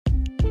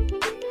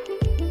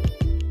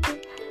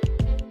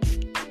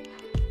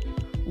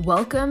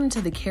Welcome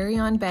to the Carry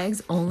On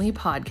Bags Only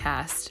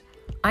podcast.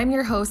 I'm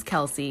your host,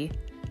 Kelsey.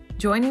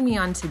 Joining me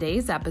on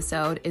today's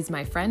episode is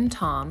my friend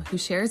Tom, who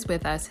shares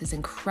with us his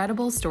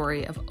incredible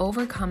story of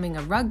overcoming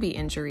a rugby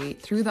injury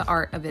through the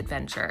art of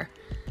adventure.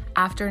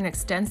 After an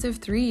extensive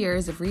 3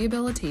 years of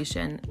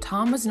rehabilitation,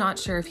 Tom was not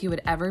sure if he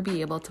would ever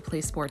be able to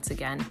play sports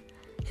again.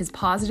 His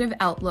positive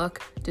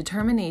outlook,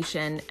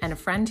 determination, and a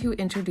friend who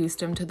introduced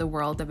him to the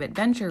world of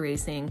adventure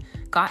racing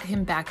got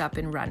him back up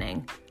and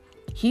running.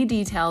 He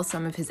details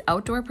some of his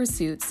outdoor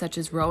pursuits, such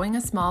as rowing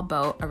a small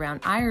boat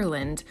around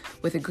Ireland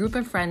with a group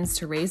of friends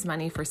to raise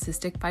money for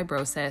cystic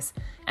fibrosis,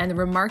 and the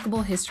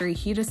remarkable history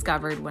he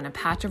discovered when a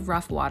patch of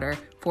rough water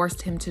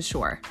forced him to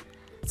shore.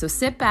 So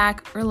sit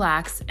back,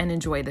 relax, and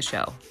enjoy the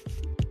show.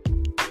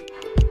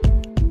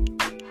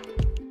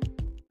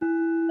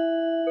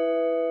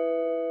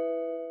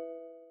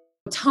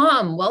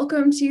 Tom,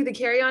 welcome to the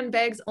Carry On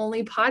Bags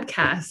Only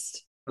podcast.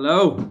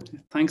 Hello.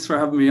 Thanks for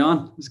having me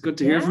on. It's good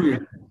to hear from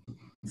you.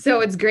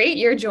 So it's great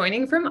you're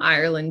joining from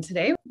Ireland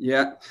today.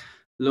 Yeah,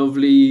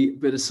 lovely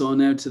bit of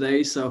sun out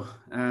today, so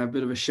a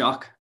bit of a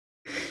shock.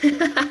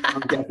 I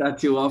don't get that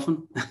too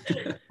often.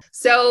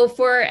 So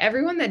for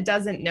everyone that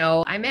doesn't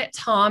know, I met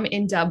Tom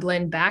in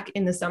Dublin back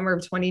in the summer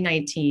of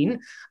 2019.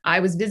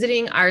 I was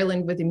visiting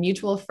Ireland with a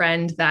mutual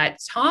friend that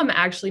Tom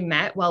actually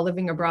met while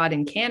living abroad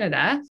in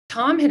Canada.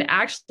 Tom had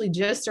actually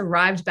just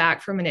arrived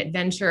back from an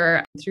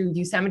adventure through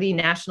Yosemite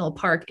National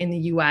Park in the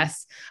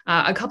US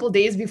a couple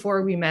days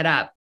before we met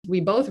up. We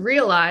both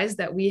realized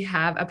that we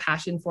have a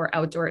passion for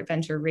outdoor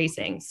adventure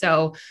racing.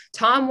 So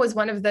Tom was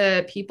one of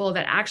the people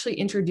that actually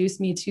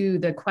introduced me to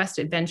the Quest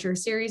Adventure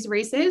Series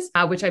races,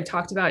 which I've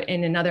talked about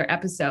in another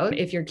episode.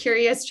 If you're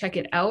curious, check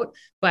it out.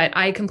 But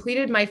I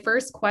completed my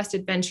first Quest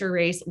Adventure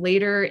race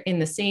later in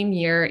the same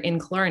year in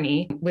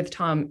Killarney with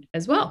Tom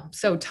as well.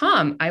 So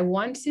Tom, I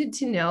wanted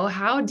to know,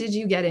 how did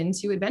you get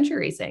into adventure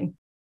racing?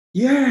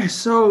 Yeah,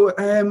 so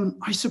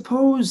I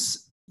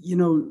suppose,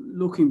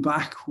 looking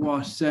back,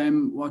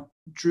 what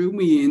drew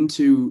me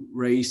into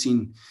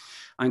racing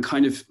and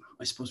kind of,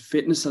 I suppose,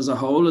 fitness as a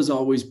whole has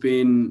always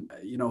been,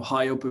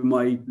 high up in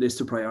my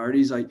list of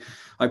priorities.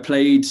 I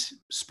played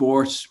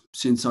sport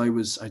since I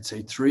was, I'd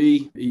say,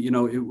 3.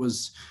 It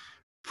was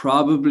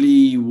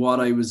probably what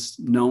I was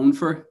known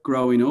for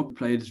growing up.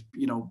 Played,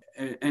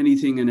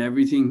 anything and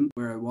everything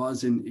where I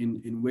was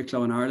in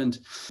Wicklow in Ireland.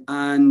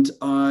 And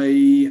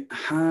I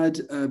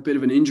had a bit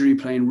of an injury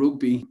playing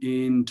rugby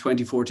in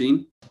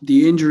 2014.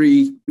 The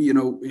injury,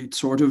 it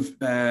sort of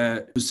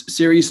was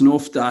serious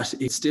enough that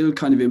it still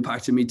kind of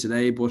impacted me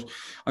today, but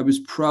I was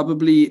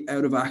probably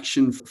out of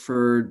action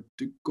for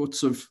the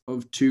guts of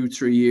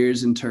 2-3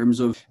 years in terms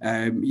of,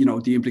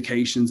 the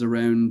implications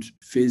around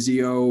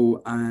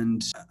physio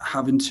and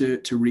having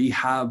to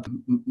rehab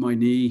my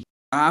knee.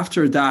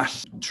 After that,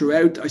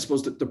 throughout, I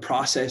suppose, the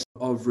process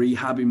of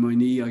rehabbing my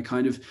knee,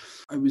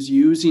 I was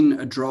using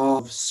a draw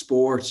of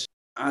sport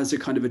as a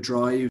kind of a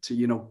drive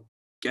to,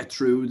 get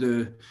through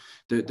the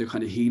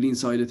kind of healing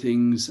side of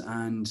things.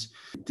 And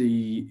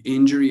the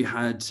injury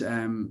had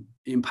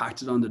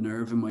impacted on the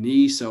nerve in my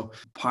knee. So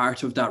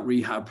part of that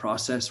rehab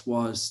process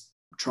was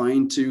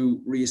trying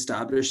to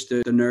reestablish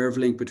the nerve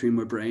link between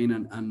my brain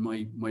and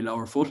my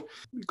lower foot,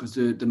 because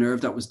the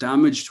nerve that was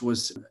damaged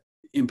was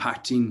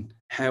impacting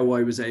how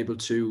I was able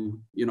to,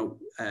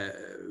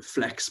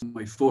 flex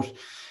my foot.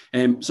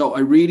 So I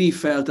really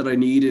felt that I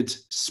needed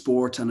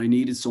sport and I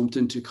needed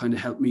something to kind of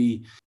help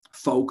me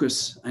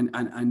focus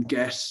and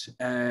get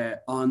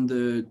on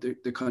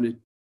the kind of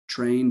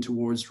train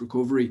towards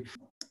recovery.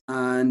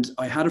 And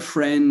I had a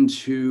friend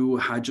who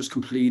had just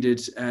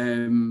completed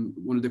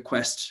one of the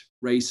Quest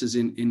races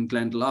in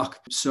Glendalough.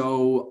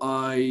 So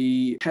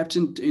I kept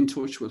in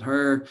touch with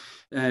her.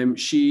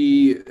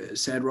 She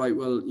said, right,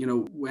 well,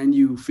 when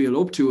you feel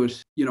up to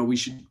it, we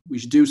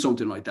should do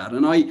something like that.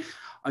 And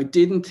I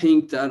didn't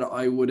think that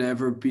I would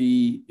ever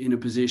be in a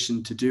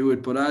position to do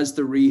it. But as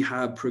the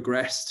rehab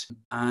progressed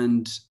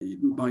and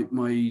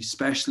my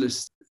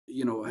specialist,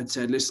 had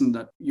said, listen,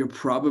 that you're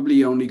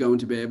probably only going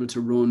to be able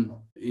to run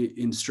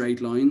in straight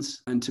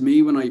lines. And to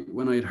me, when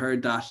I had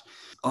heard that,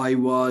 I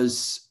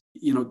was,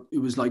 it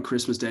was like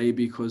Christmas Day,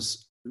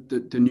 because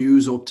the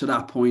news up to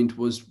that point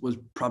was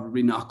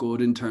probably not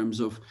good in terms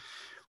of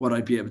what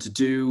I'd be able to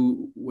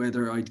do,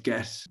 whether I'd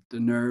get the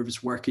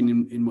nerves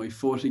working in my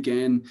foot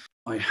again.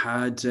 I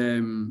had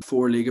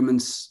 4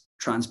 ligaments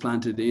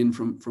transplanted in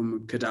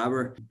from a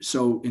cadaver.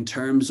 So in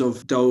terms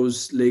of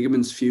those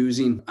ligaments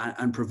fusing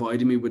and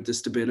providing me with the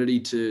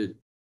stability to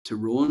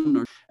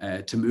run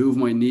or to move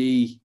my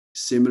knee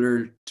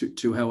similar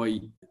to how I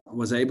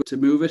was able to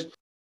move it,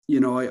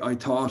 I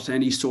thought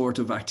any sort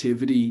of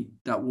activity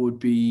that would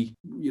be,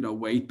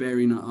 weight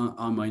bearing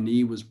on my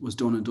knee was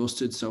done and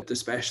dusted. So the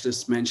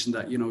specialist mentioned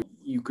that,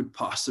 you could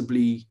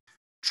possibly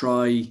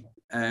try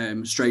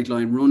straight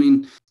line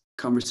running.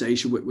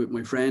 Conversation with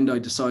my friend, I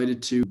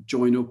decided to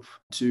join up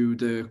to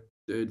the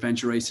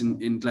adventure race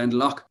in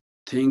Glendalough,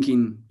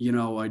 thinking,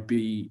 I'd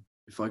be,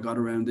 if I got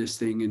around this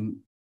thing in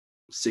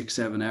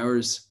 6-7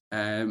 hours,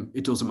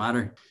 it doesn't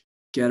matter.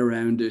 get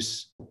around it.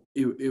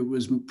 It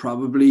was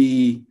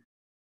probably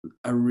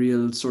a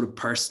real sort of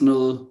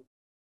personal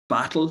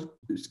battle.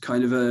 It's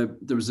kind of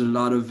there was a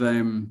lot of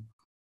an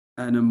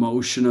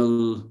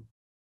emotional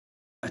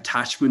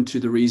attachment to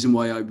the reason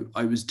why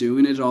I was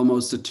doing it,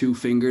 almost at two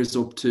fingers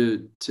up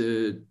to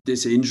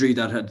this injury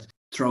that had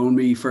thrown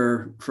me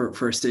for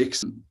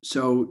 6.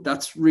 So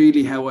that's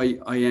really how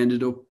I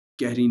ended up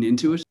getting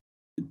into it.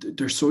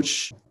 There's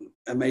such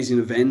amazing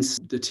events,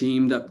 the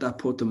team that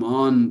put them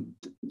on,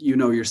 you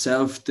know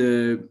yourself,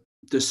 the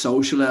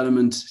social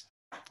element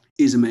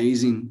is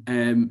amazing.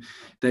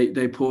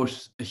 They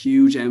put a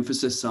huge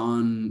emphasis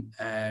on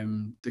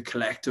the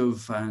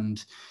collective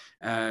and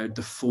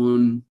the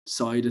fun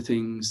side of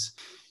things.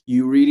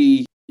 You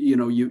really,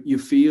 you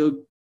feel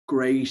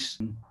great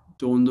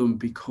done them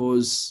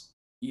because,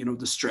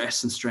 the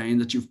stress and strain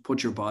that you've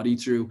put your body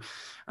through,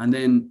 and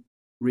then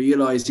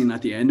realizing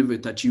at the end of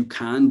it that you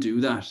can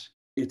do that.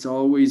 It's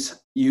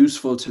always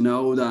useful to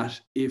know that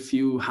if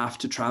you have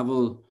to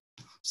travel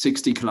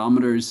 60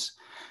 kilometers,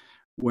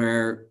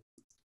 where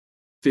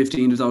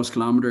 15 of those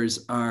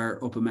kilometers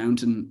are up a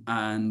mountain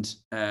and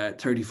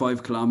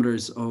 35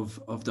 kilometers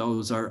of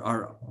those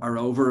are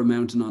over a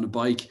mountain on a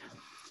bike,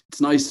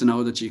 it's nice to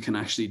know that you can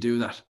actually do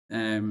that.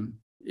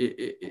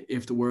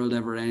 If the world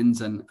ever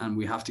ends and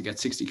we have to get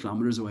 60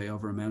 kilometers away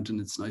over a mountain,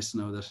 it's nice to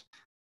know that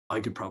I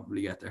could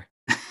probably get there.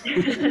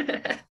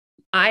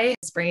 I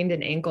sprained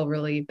an ankle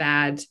really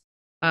bad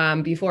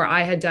before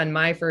I had done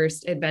my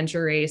first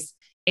adventure race.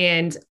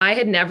 And I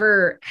had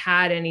never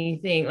had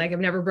anything, like I've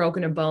never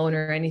broken a bone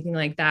or anything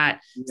like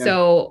that. Yeah.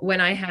 So when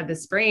I had the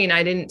sprain,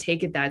 I didn't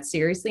take it that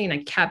seriously and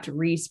I kept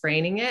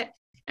re-spraining it.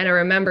 And I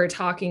remember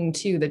talking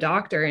to the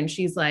doctor and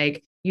she's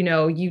like,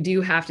 you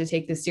do have to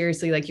take this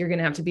seriously. Like you're going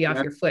to have to be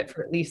off your foot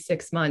for at least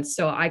 6 months.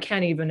 So I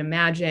can't even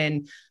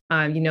imagine,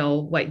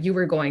 what you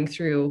were going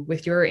through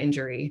with your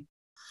injury.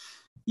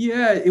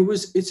 Yeah,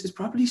 it's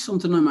probably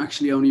something I'm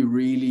actually only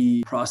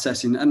really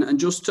processing. And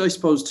just, I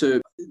suppose,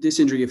 to this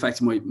injury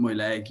affected my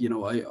leg,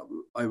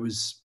 I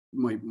was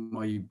my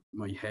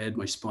head,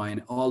 my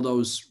spine, all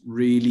those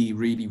really,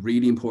 really,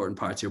 really important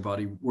parts of your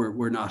body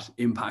were not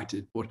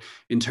impacted. But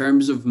in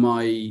terms of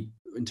me,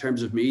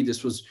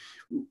 this was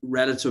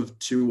relative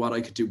to what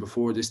I could do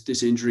before.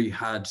 This injury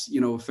had,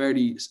 a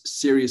fairly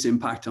serious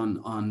impact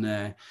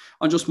on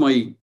just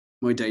my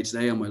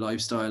day-to-day, on my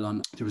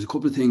lifestyle. There was a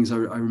couple of things I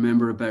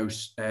remember about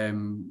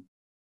getting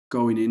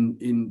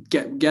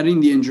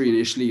the injury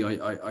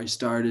initially. I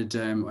started,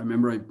 I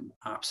remember I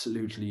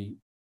absolutely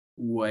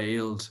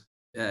wailed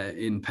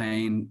in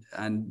pain,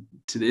 and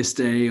to this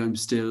day I'm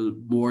still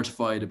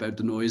mortified about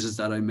the noises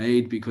that I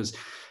made, because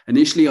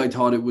initially I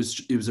thought it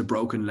was a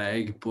broken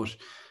leg, but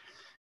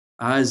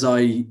as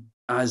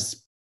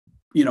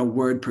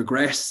word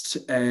progressed,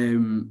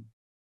 and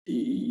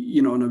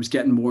I was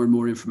getting more and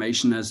more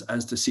information as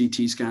the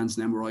CT scans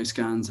and MRI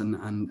scans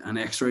and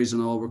X-rays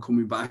and all were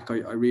coming back.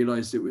 I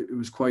realized it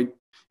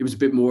was a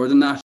bit more than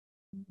that.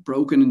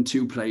 Broken in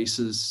 2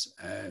 places.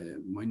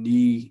 My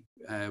knee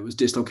was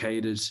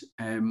dislocated.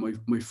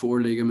 My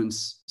 4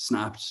 ligaments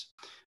snapped.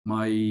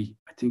 I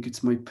think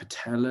it's my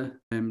patella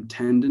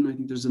tendon. I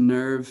think there's a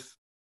nerve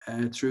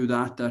through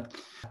that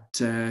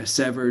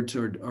severed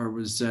or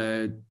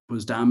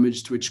was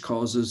damaged, which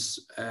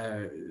causes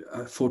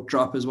a foot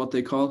drop, is what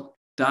they call.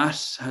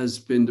 That has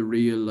been the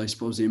real, I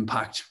suppose,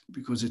 impact,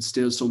 because it's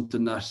still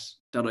something that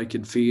I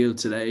can feel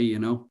today.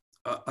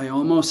 I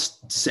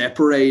almost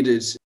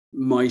separated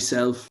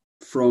myself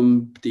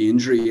from the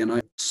injury, and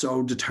I'm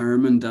so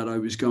determined that I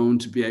was going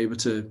to be able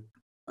to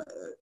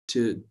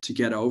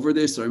get over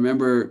this. I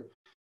remember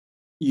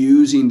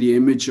using the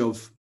image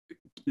of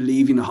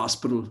leaving the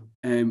hospital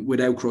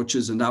without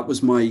crutches, and that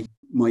was my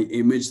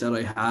image that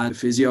I had. The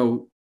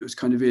physio, it was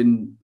kind of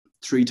in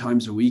 3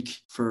 times a week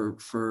for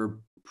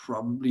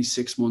probably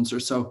 6 months or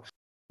so.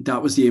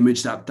 That was the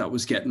image that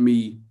was getting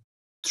me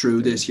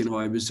through this.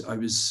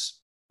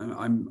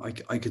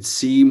 I could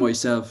see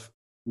myself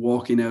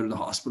walking out of the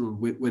hospital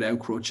without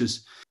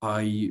crutches.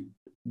 The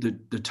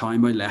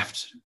time I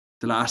left,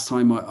 the last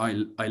time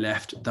I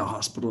left the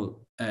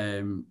hospital,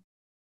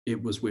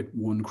 it was with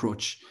 1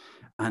 crutch,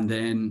 and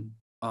then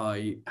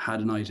I had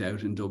a night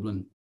out in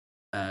Dublin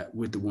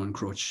with the 1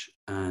 crutch,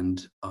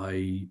 and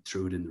I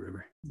threw it in the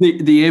river.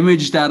 The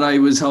image that I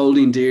was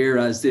holding dear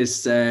as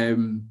this,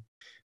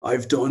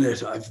 I've done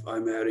it,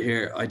 I'm out of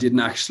here, I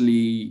didn't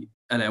actually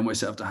allow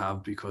myself to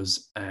have,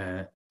 because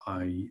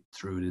I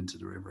threw it into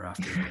the river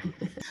after.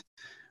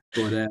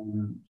 But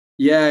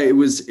it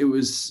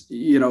was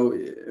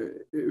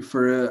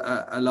for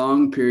a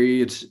long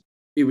period.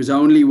 It was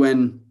only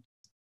when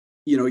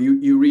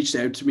you reached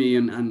out to me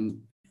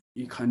and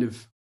you kind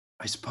of,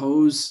 I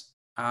suppose,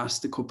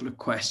 asked a couple of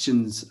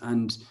questions,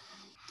 and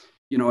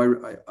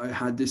I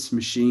had this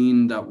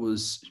machine that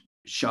was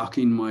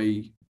shocking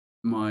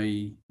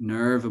my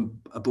nerve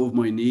above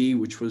my knee,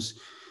 which was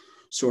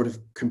sort of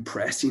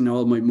compressing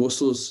all my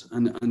muscles,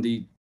 and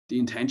the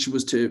intention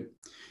was to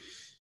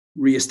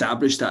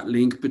reestablish that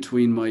link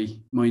between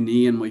my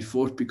knee and my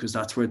foot, because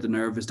that's where the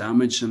nerve is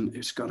damaged. And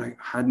I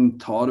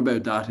hadn't thought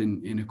about that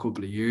in a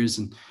couple of years.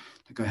 And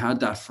like I had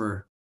that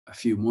for a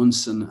few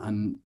months,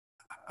 and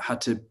I had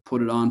to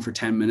put it on for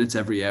 10 minutes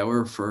every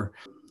hour for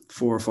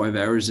 4 or 5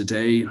 hours a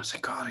day. And I was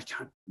like, God, I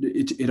can't.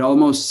 It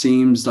almost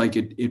seems like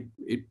it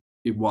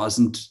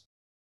wasn't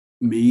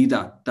me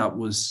that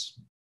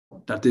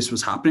this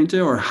was happening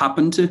to, or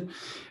happened to.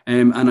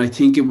 And I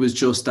think it was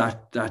just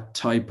that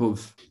type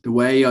of, the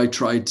way I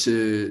tried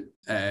to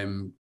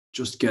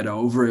just get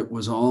over it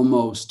was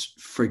almost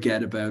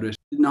forget about it,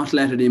 not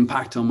let it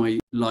impact on my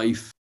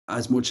life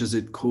as much as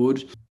it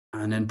could,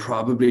 and then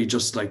probably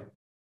just like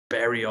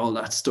bury all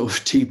that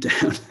stuff deep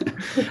down.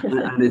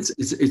 And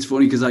it's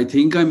funny, because I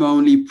think I'm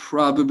only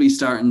probably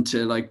starting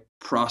to like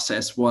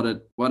process what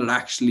it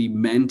actually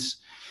meant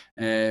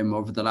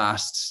over the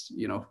last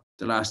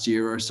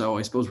year or so.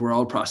 I suppose we're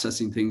all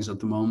processing things at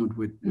the moment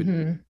with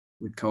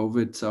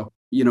COVID. So,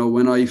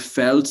 when I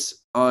felt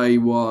I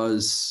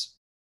was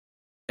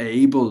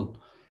able,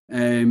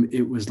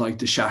 it was like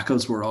the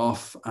shackles were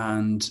off,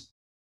 and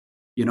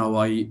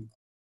I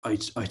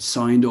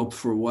signed up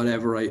for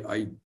whatever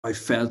I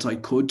felt I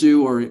could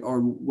do,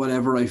 or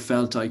whatever I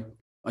felt I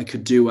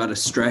could do at a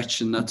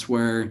stretch. And that's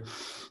where,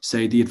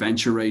 say, the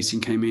adventure racing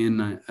came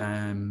in.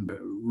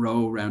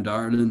 Row around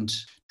Ireland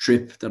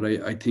trip that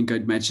I think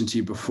I'd mentioned to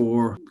you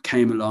before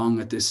came along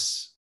at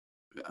this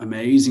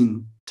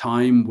amazing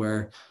time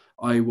where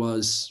I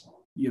was,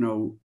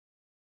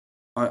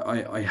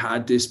 I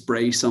had this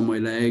brace on my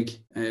leg.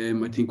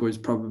 I think I was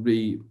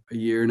probably a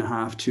year and a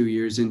half, 2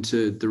 years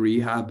into the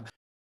rehab,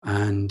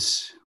 and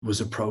was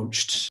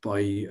approached by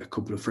a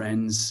couple of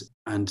friends,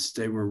 and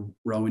they were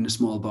rowing a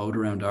small boat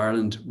around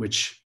Ireland,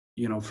 which,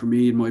 for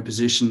me in my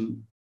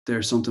position,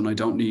 there's something I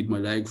don't need my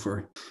leg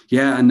for.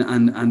 Yeah,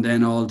 and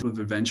then all of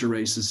adventure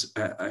races,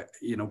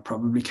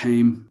 probably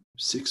came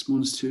 6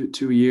 months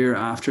to a year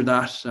after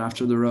that,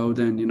 after the row.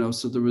 Then,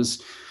 so there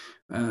was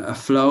a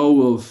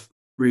flow of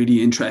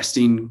really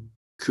interesting,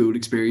 cool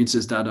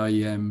experiences that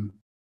I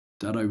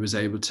was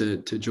able to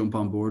jump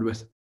on board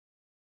with.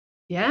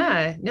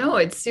 Yeah, no,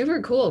 it's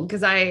super cool,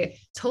 because I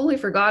totally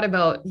forgot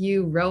about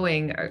you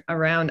rowing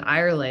around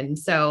Ireland.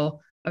 So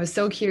I was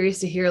so curious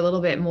to hear a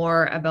little bit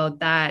more about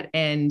that.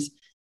 And,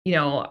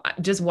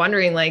 just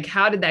wondering, like,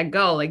 how did that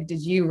go? Like,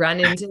 did you run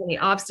into any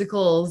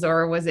obstacles,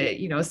 or was it,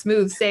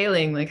 smooth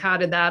sailing? Like, how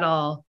did that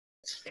all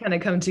kind of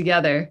come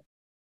together?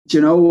 Do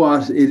you know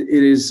what?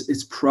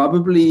 It's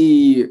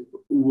probably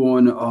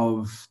one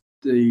of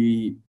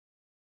the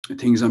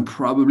things I'm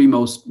probably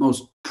most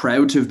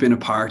proud to have been a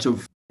part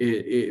of.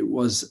 It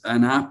was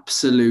an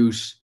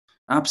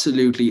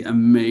absolutely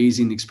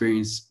amazing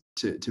experience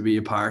to be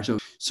a part of.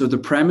 So the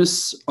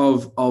premise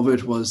of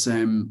it was,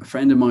 a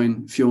friend of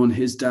mine, Fionn,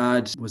 his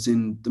dad was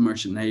in the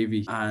Merchant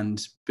Navy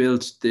and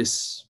built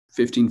this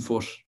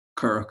 15-foot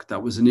kirk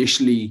that was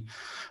initially,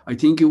 I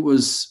think it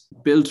was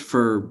built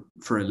for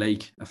a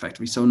lake,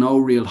 effectively, so no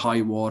real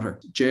high water.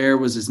 Ger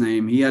was his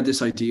name. He had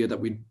this idea that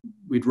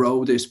we'd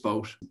row this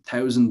boat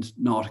 1,000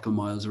 nautical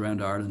miles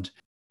around Ireland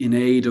in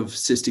aid of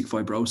cystic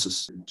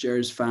fibrosis.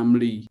 Ger's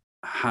family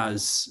has,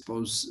 I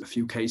suppose, a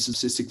few cases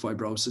of cystic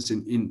fibrosis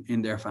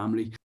in their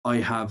family. I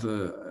had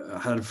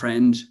a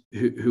friend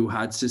who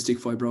had cystic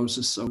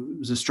fibrosis, so it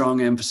was a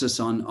strong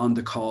emphasis on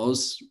the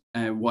cause,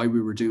 why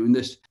we were doing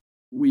this.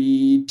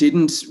 We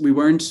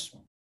weren't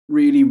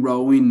really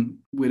rowing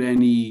with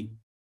any,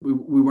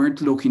 we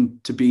weren't looking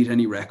to beat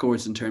any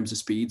records in terms of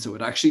speed. So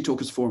it actually took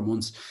us 4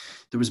 months.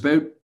 There was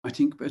about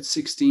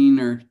 16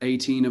 or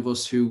 18 of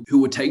us who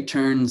would take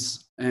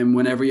turns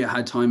whenever you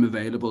had time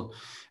available.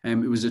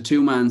 It was a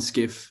 2-man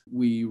skiff.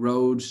 We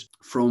rowed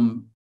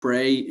from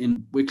Bray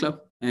in Wicklow.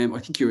 I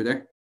think you were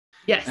there.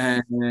 Yes.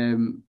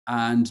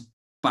 And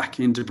back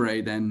into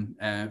Bray then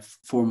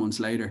 4 months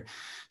later.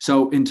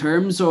 So in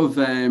terms of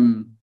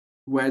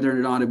whether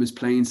or not it was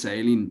plain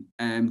sailing,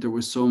 there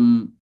was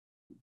some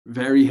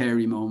very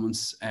hairy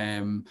moments.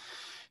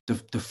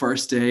 The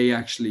first day,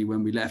 actually,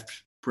 when we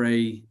left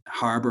Bray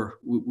Harbour,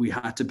 we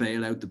had to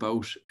bail out the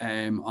boat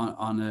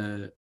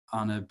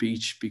on a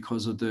beach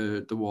because of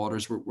the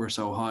waters were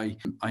so high.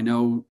 I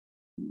know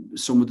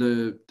some of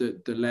the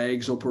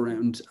legs up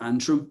around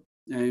Antrim.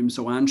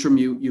 So Antrim,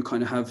 you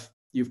kind of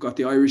you've got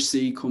the Irish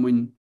Sea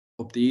coming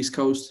up the east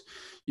coast.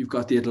 You've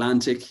got the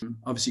Atlantic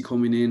obviously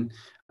coming in.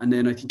 And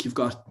then I think you've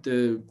got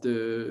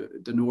the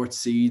North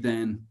Sea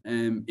then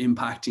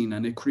impacting,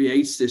 and it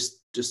creates this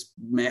just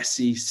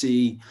messy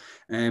sea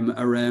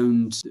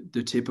around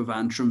the tip of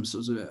Antrim.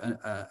 So there's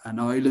an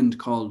island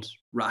called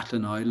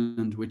Rathlin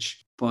Island,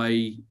 which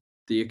by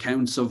the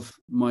accounts of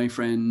my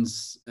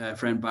friends,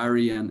 friend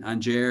Barry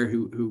and Ger,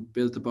 who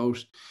built the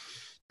boat,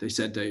 they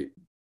said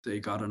they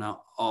got an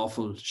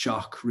awful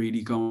shock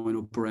really going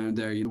up around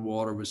there. The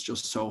water was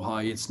just so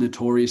high. It's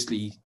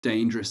notoriously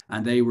dangerous.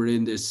 And they were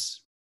in this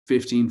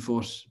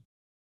 15-foot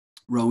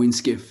rowing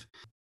skiff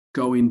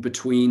going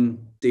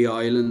between the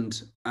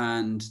island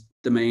and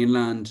the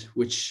mainland,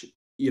 which,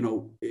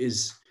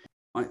 is,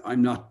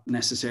 I'm not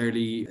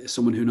necessarily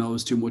someone who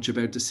knows too much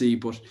about the sea,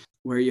 but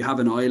where you have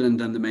an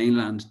island and the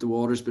mainland, the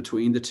waters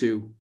between the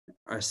two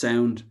are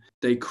sound.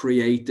 They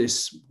create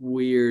this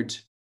weird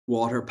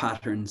water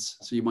patterns.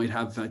 So you might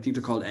have, I think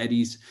they're called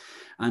eddies.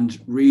 And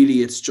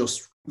really, it's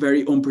just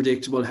very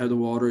unpredictable how the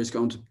water is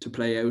going to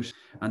play out.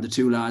 And the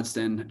two lads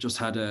then just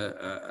had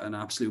an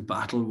absolute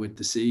battle with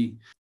the sea.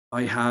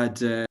 I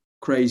had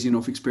crazy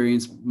enough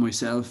experience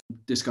myself.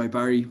 This guy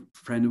Barry, a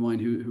friend of mine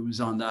who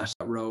was on that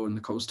row on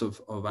the coast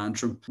of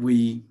Antrim,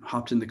 we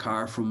hopped in the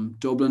car from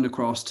Dublin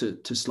across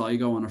to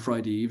Sligo on a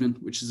Friday evening,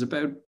 which is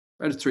about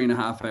a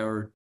 3.5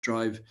 hour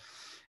drive,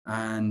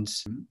 and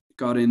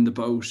got in the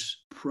boat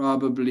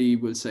probably,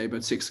 we'll say,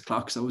 about 6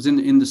 o'clock. So I was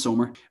in the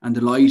summer, and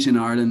the light in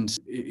Ireland,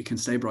 it can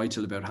stay bright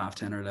till about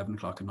 10:30 or 11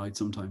 o'clock at night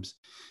sometimes.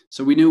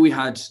 So we knew we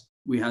had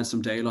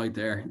some daylight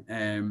there,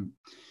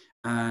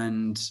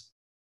 and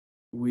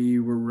we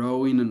were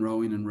rowing and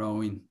rowing and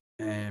rowing,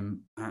 and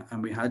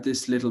we had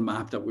this little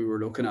map that we were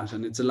looking at,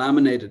 and it's a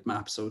laminated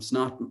map, so it's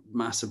not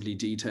massively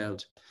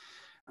detailed.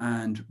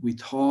 And we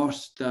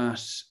thought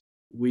that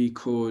we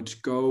could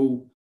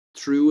go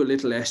through a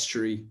little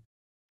estuary,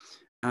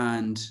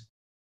 and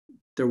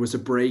there was a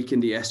break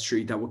in the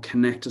estuary that would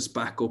connect us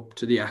back up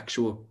to the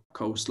actual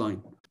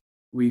coastline.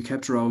 We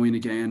kept rowing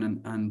again,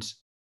 and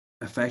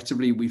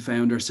effectively we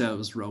found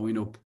ourselves rowing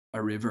up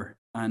a river.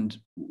 And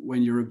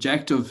when your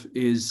objective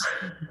is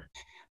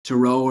to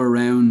row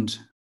around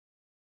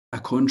a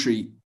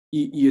country,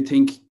 you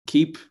think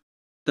keep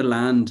the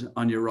land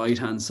on your right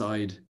hand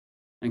side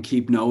and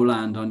keep no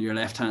land on your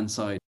left hand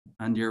side,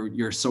 and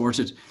you're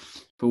sorted.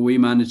 But we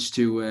managed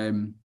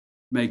to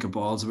make a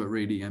balls of it,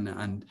 really,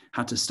 and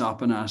had to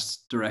stop and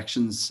ask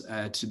directions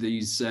to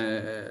these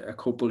a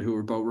couple who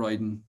were boat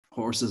riding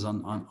horses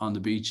on the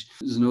beach.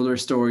 There's another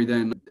story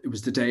then. It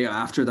was the day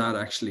after that,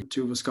 actually.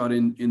 Two of us got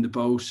in the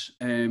boat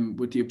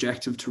with the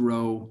objective to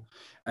row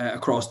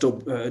across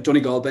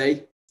Donegal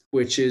Bay,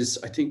 which is,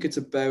 I think it's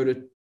about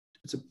a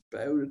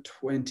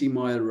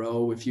 20-mile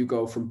row if you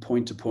go from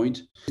point to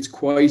point. It's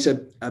quite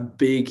a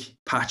big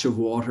patch of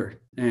water.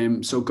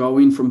 So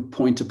going from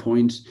point to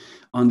point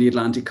on the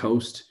Atlantic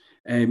coast,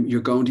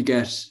 you're going to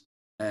get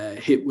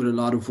hit with a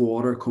lot of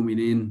water coming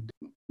in.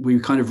 We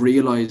kind of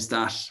realized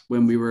that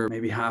when we were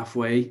maybe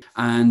halfway,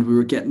 and we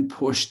were getting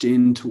pushed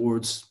in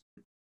towards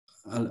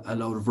a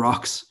load of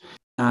rocks.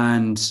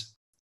 And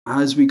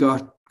as we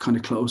got kind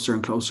of closer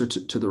and closer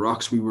to the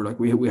rocks, we were like,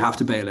 we have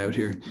to bail out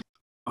here.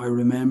 I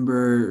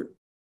remember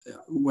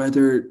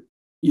whether,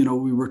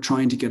 we were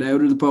trying to get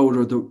out of the boat,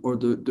 or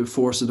the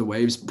force of the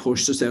waves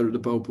pushed us out of the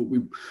boat, but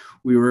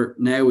we were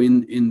now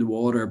in the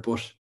water,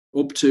 but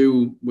up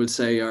to, we'll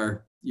say,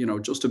 our,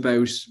 just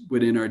about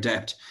within our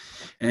depth,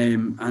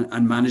 and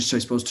managed, I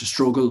suppose, to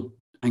struggle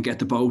and get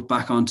the boat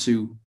back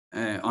onto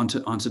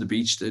the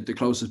beach, the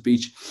closest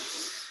beach.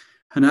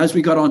 And as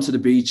we got onto the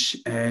beach,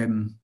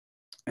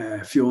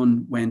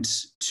 Fionn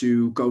went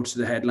to go to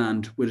the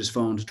headland with his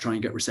phone to try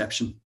and get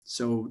reception.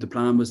 So the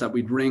plan was that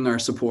we'd ring our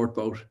support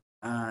boat,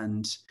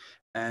 and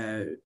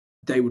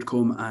they would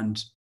come,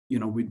 and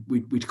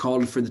we'd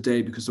call it for the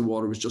day because the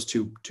water was just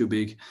too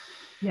big.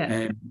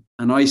 Yeah.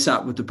 And I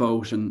sat with the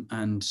boat,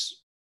 and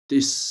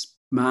this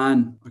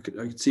man, I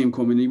could see him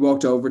coming. He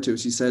walked over to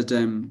us. He said,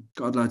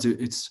 "God, lads,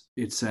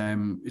 it's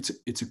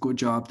a good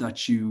job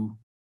that you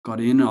got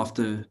in off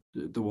the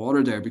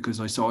water there, because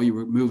I saw you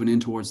were moving in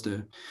towards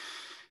the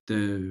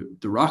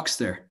rocks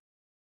there."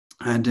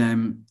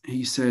 And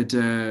he said,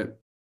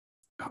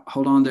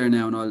 "Hold on there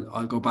now, and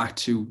I'll go back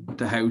to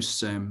the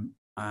house, and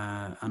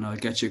I'll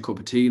get you a cup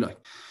of tea." Like,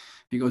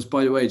 he goes,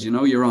 "By the way, do you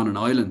know you're on an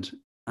island?"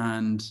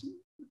 And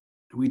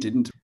we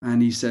didn't.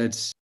 And he said,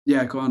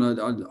 "Yeah, go on.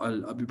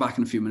 I'll be back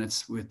in a few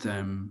minutes with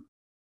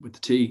the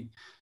tea."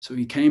 So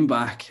he came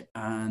back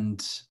and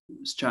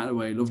was chatting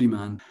away. Lovely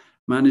man.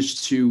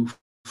 Managed to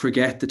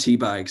forget the tea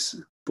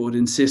bags, but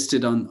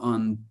insisted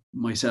on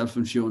myself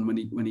and Fionn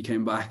when he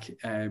came back,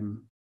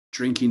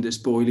 drinking this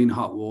boiling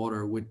hot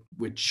water with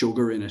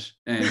sugar in it.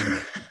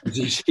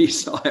 He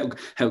saw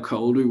how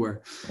cold we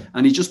were,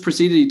 and he just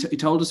proceeded. He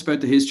told us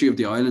about the history of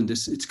the island.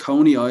 It's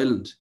Coney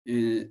Island,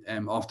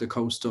 off the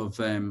coast of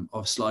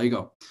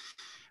Sligo.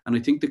 And I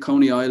think the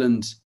Coney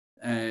Island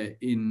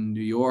in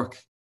New York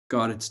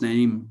got its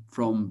name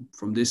from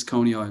this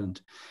Coney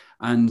Island.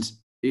 And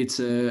it's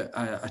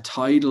a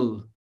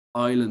tidal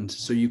island,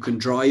 so you can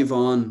drive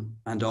on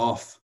and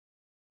off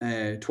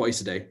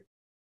twice a day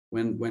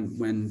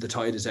when the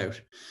tide is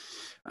out.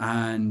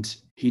 And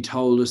he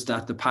told us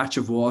that the patch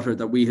of water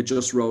that we had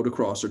just rowed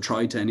across, or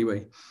tried to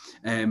anyway,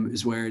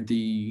 is where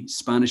the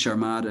Spanish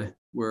Armada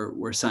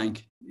were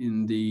sank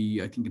in the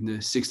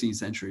 16th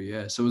century.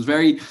 Yeah, so it was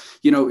very,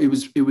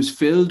 it was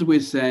filled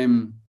with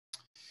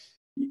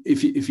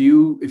if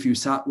you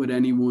sat with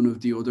any one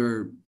of the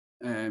other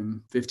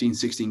 15,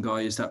 16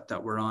 guys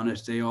that were on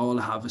it, they all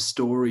have a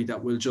story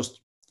that will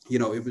just,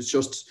 it was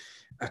just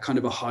a kind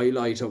of a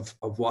highlight of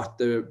what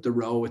the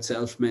row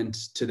itself meant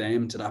to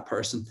them, to that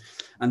person.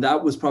 And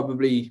that was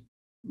probably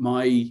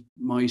my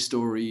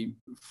story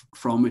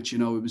from it. It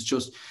was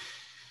just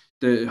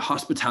the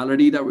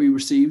hospitality that we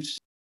received.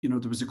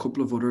 there was a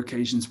couple of other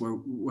occasions where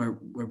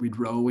we'd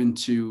row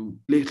into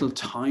little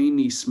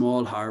tiny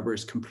small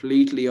harbors,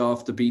 completely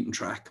off the beaten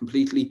track,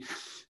 completely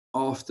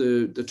off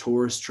the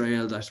tourist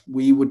trail that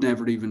we would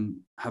never even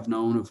have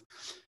known of.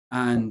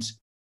 And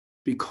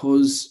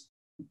because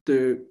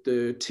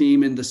the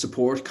team in the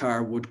support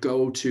car would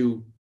go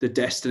to the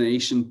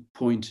destination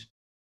point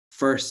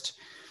first,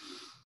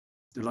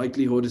 the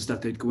likelihood is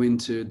that they'd go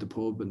into the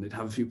pub and they'd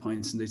have a few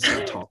pints and they'd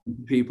start talking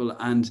to people.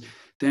 And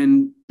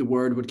then the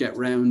word would get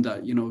round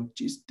that,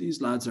 geez,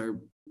 these lads are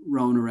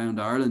rowing around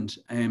Ireland.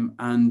 And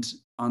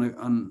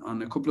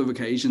on a couple of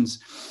occasions,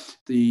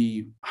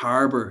 the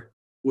harbour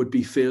would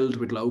be filled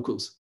with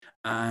locals.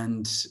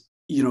 And,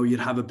 you'd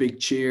have a big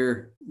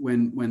cheer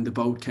when the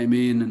boat came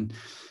in, and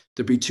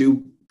there'd be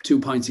two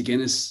pints of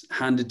Guinness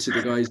handed to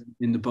the guys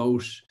in the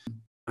boat.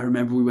 I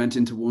remember we went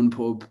into one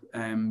pub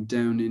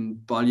down in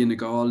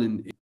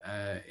Ballinagall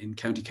in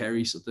County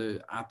Kerry, so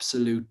the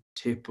absolute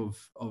tip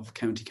of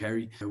County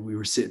Kerry. We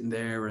were sitting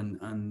there,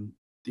 and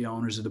the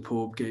owners of the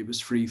pub gave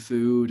us free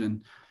food,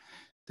 and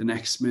the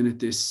next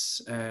minute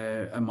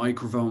a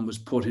microphone was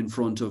put in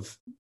front of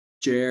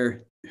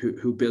Ger,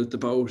 who built the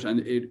boat,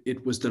 and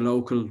it was the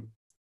local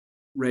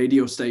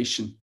radio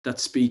station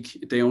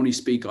they only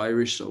speak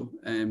Irish, so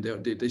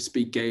they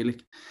speak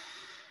Gaelic.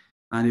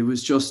 And it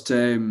was just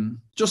an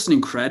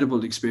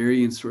incredible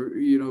experience where,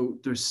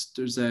 there's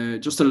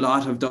just a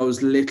lot of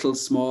those little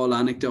small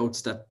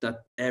anecdotes that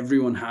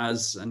everyone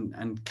has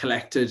and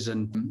collected.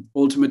 And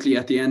ultimately,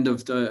 at the end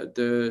of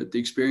the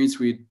experience,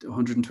 we had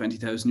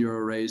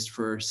 €120,000 raised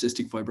for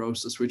cystic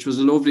fibrosis, which was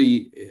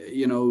lovely.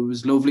 It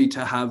was lovely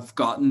to have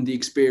gotten the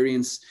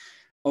experience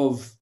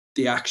of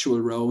the actual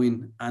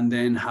rowing and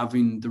then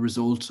having the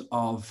result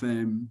of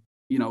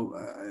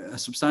a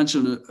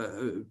substantial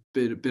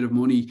bit of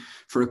money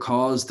for a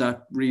cause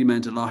that really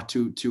meant a lot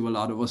to a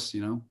lot of us.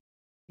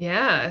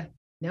 Yeah,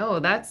 no,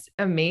 that's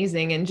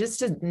amazing. And just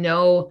to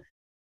know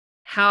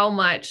how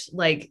much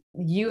like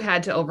you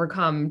had to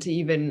overcome to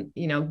even,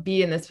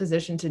 be in this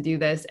position to do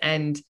this,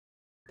 and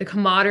the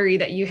camaraderie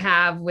that you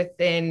have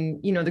within,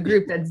 the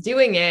group that's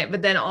doing it,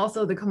 but then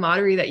also the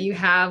camaraderie that you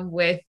have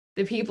with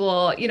the people,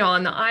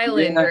 on the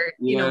island or,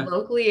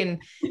 locally.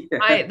 And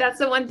that's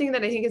the one thing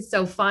that I think is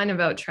so fun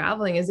about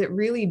traveling, is it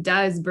really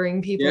does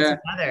bring people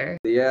together.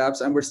 Yeah,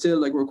 and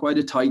we're quite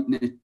a tight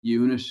knit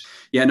unit.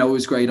 Yeah, no, it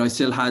was great. I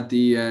still had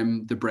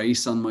the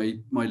brace on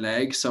my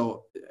leg.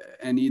 So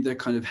any of the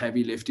kind of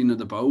heavy lifting of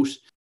the boat,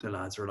 the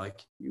lads were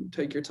like, you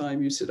take your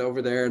time, you sit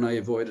over there. And I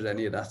avoided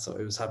any of that. So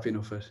I was happy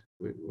enough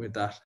with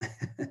that.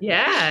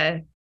 Yeah,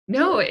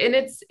 no. And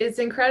it's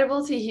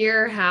incredible to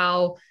hear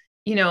how,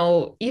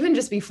 even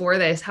just before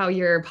this, how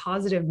your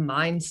positive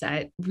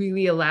mindset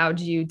really allowed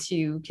you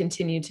to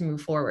continue to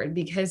move forward,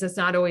 because it's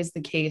not always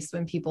the case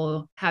when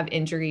people have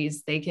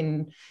injuries. They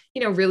can,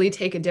 really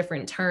take a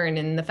different turn.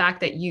 And the fact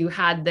that you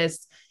had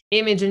this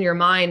image in your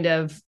mind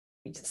of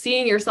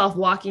seeing yourself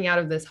walking out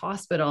of this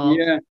hospital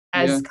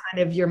as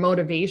kind of your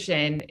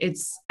motivation,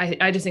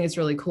 I just think it's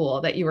really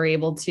cool that you were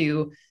able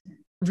to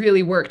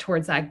really work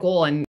towards that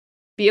goal and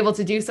be able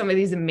to do some of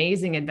these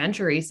amazing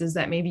adventure races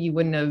that maybe you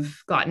wouldn't have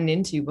gotten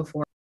into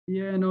before.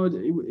 Yeah, no,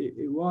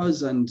 it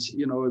was. And,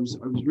 I was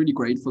really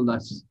grateful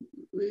that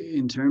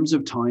in terms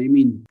of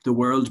timing, the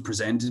world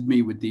presented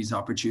me with these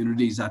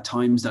opportunities at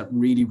times that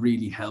really,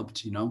 really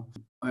helped,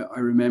 I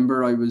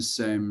remember I was,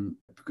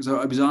 because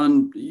I was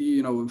on,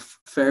 a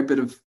fair bit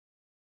of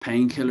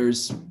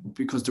painkillers,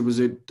 because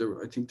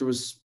I think there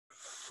was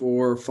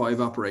 4 or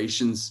 5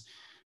 operations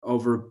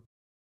over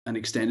an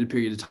extended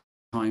period of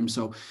time.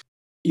 So,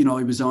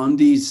 I was on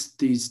these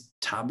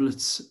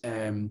tablets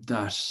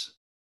that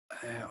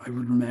I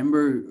would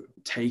remember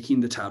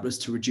taking the tablets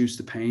to reduce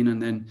the pain, and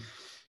then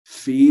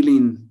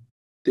feeling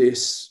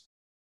this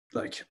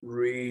like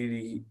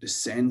really the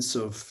sense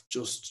of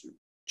just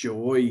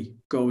joy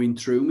going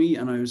through me.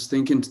 And I was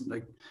thinking,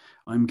 like,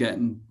 I'm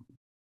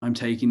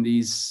taking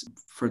these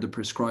for the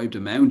prescribed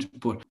amount,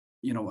 but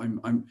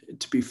I'm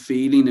to be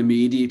feeling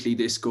immediately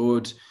this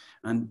good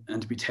and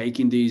to be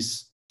taking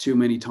these too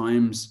many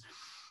times,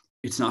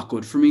 it's not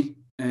good for me.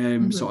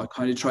 So I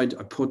kind of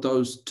I put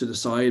those to the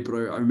side, but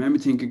I remember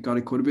thinking, God,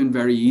 it could have been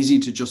very easy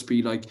to just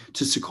be like,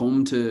 to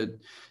succumb to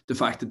the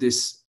fact that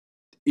this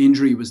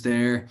injury was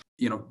there.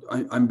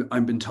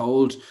 I'm been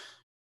told,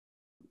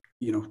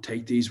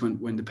 take these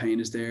when the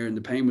pain is there, and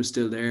the pain was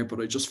still there. But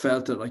I just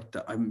felt that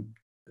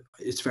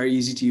it's very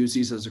easy to use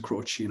these as a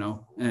crutch,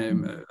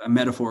 a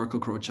metaphorical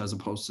crutch, as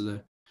opposed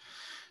to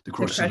the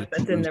crutch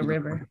that's in the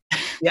river.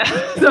 Yeah,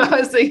 so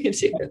I was thinking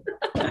too.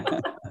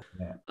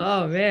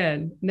 Oh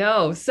man,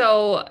 no.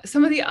 So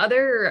some of the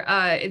other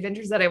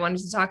adventures that I wanted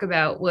to talk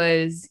about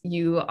was,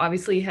 you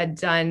obviously had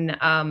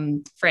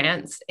done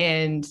France,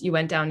 and you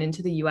went down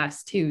into the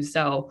US too.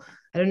 So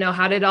I don't know,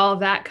 how did all of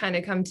that kind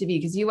of come to be?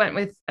 Because you went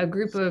with a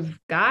group of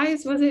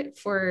guys, was it?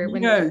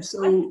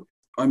 So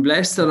I'm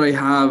blessed that I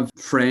have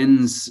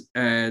friends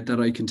that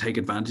I can take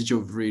advantage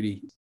of,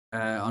 really.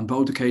 On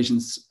both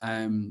occasions,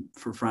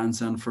 for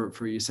France and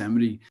for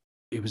Yosemite,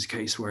 it was a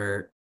case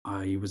where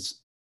I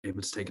was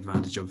able to take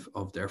advantage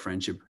of their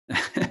friendship,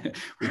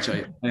 which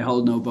I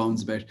hold no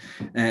bones about.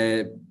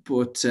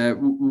 But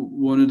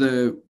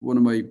one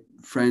of my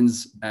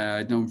friends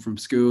I'd known from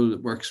school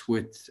works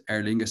with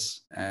Aer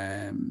Lingus,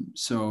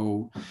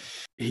 so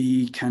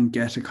he can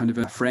get a kind of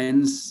a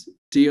friends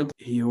deal.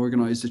 He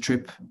organised a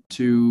trip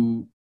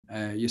to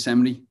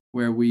Yosemite,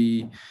 where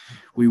we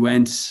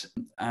went,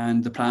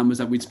 and the plan was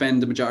that we'd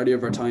spend the majority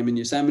of our time in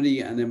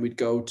Yosemite, and then we'd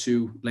go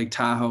to Lake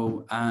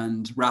Tahoe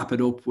and wrap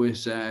it up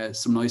with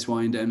some nice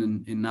wine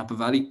down in Napa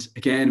Valley.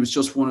 Again, it was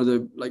just one of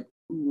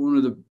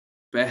the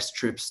best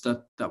trips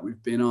that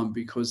we've been on,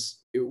 because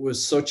it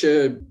was such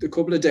a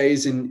couple of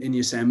days in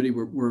Yosemite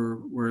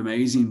were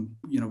amazing.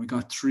 You know, we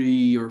got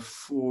 3 or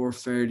 4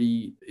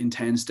 fairly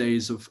intense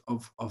days of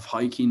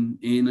hiking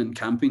in and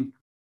camping.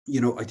 You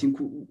know, I think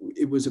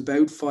it was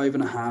about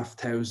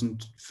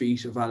 5,500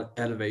 feet of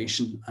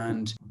elevation,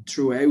 and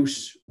throughout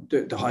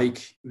the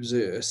hike, it was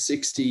a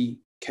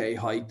 60k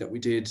hike that we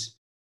did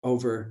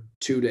over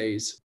 2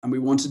 days, and we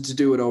wanted to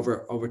do it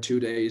over 2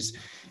 days,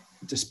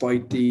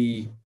 despite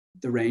the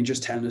rangers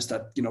telling us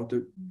that, you know,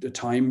 the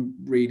time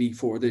really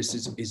for this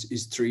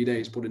is 3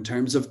 days. But in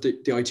terms of the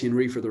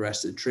itinerary for the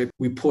rest of the trip,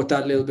 we put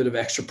that little bit of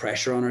extra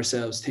pressure on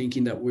ourselves,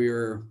 thinking that we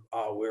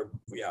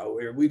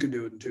could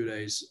do it in 2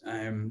 days.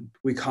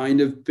 We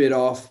kind of bit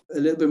off a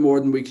little bit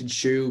more than we could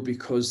chew,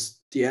 because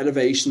the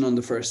elevation on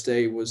the first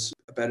day was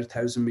about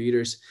 1,000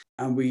 meters,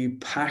 and we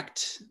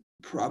packed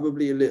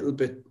probably a little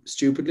bit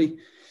stupidly.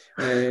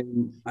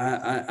 And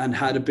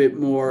had a bit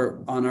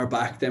more on our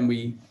back than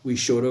we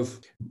should have.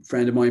 A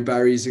friend of mine,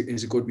 Barry, is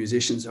a good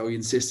musician, so he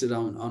insisted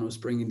on us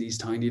bringing these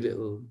tiny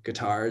little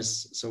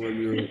guitars. So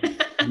when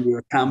we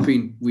were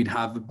camping, we'd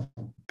have a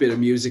bit of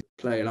music to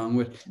play along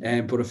with.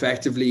 But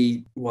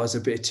effectively was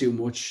a bit too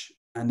much.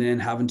 And then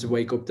having to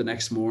wake up the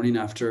next morning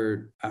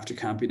after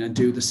camping and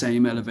do the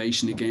same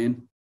elevation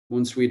again.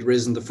 Once we'd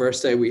risen the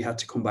first day, we had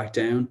to come back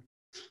down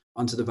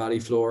onto the valley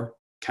floor,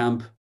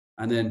 camp,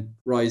 and then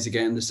rise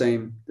again the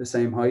same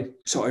height.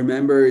 So I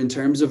remember, in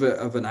terms of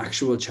an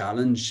actual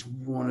challenge,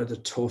 one of the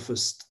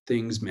toughest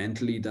things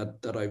mentally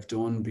that I've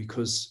done,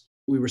 because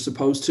we were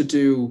supposed to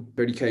do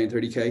 30k and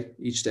 30k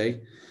each day,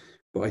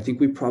 but I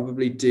think we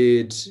probably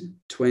did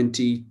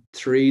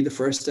 23 the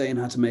first day and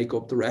had to make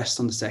up the rest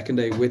on the second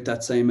day with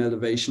that same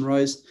elevation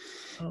rise.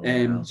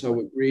 Wow. So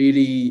it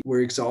really,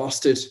 we're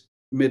exhausted,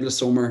 middle of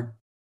summer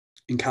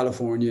in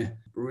California,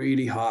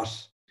 really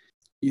hot.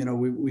 You know,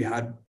 we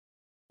had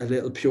a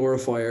little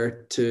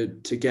purifier to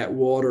get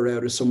water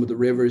out of some of the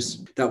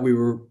rivers that we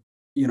were,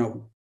 you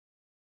know,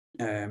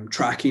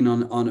 tracking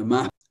on a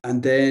map.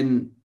 And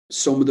then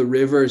some of the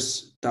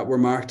rivers that were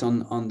marked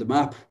on the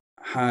map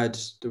had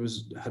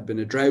been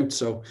a drought,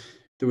 so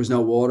there was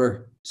no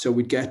water. So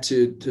we'd get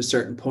to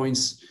certain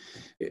points,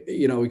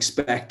 you know,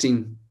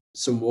 expecting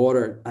some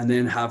water, and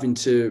then having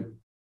to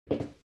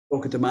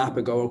look at the map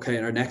and go, okay,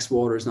 our next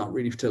water is not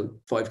really till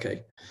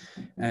 5k,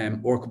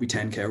 or it could be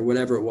 10k or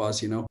whatever it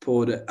was, you know.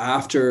 But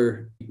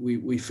after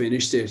we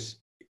finished it,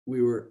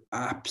 we were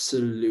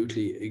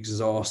absolutely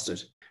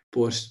exhausted,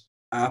 but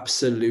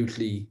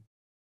absolutely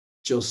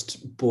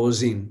just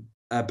buzzing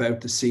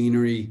about the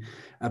scenery,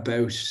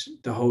 about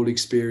the whole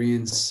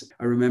experience.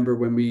 I remember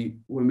when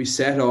we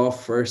set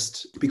off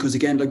first, because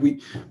again, like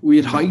we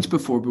had hiked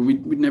before, but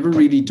we'd never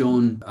really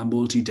done a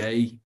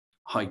multi-day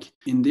hike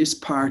in this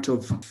part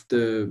of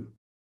the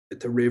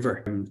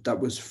river that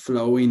was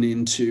flowing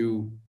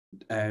into.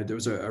 There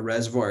was a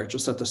reservoir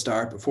just at the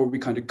start before we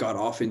kind of got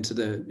off in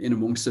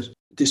amongst it.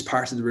 This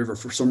part of the river,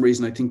 for some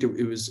reason, I think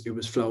it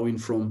was flowing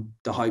from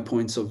the high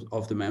points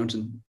of the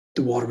mountain.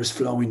 The water was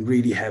flowing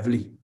really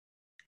heavily.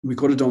 We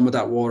could have done with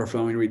that water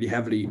flowing really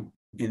heavily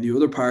in the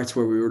other parts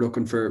where we were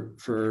looking for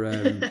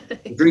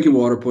drinking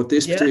water, but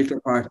this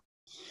particular part,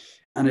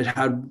 and it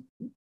had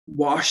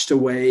washed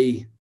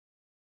away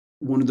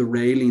one of the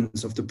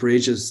railings of the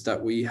bridges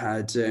that we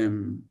had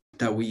to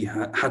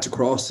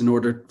cross in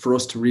order for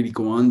us to really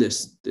go on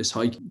this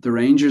hike. The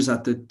rangers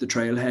at the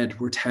trailhead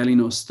were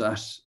telling us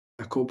that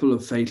a couple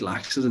of fatal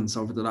accidents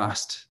over the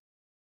last,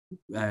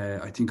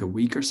 I think, a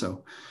week or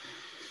so.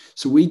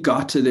 So we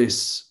got to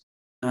this,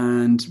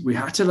 and we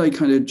had to it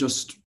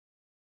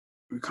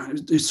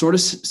sort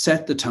of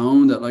set the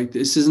tone that, like,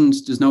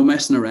 there's no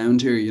messing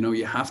around here. You know,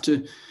 we had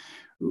to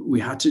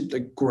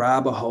like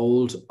grab a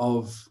hold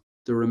of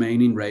the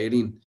remaining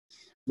railing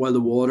while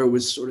the water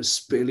was sort of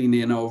spilling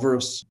in over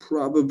us.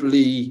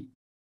 Probably,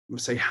 I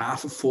would say,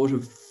 half a foot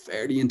of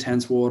fairly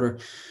intense water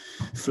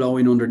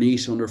flowing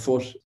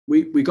underfoot.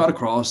 We got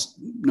across,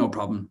 no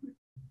problem,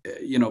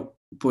 you know,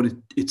 but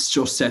it's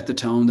just set the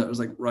tone that was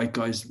like, right,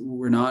 guys,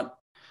 we're not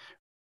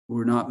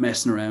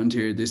messing around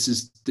here. This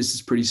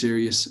is pretty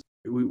serious.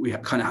 We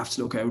kind of have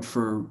to look out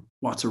for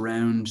what's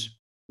around.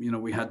 You know,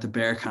 we had the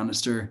bear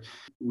canister.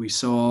 We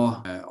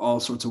saw all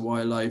sorts of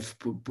wildlife,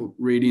 but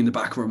really in the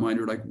back of our mind,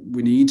 we're like,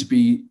 we need to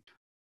be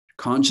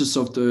conscious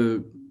of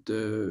the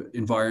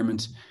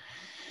environment,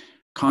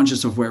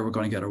 conscious of where we're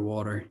going to get our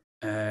water,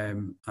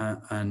 and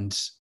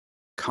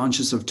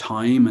conscious of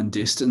time and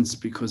distance,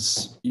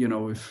 because, you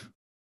know, if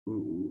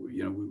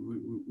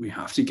we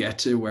have to get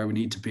to where we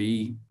need to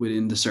be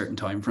within the certain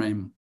time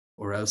frame,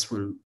 or else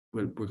we're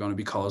going to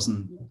be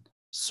causing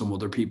some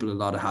other people a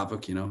lot of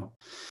havoc,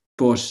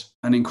 But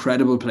an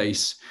incredible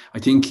place. I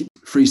think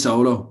Free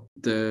Solo,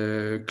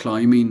 the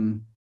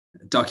climbing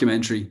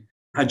documentary,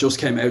 had just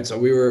came out, so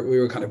we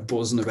were kind of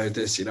buzzing about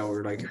this.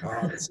 We're like,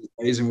 oh, this is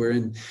amazing. We're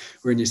in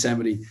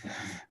Yosemite.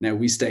 Now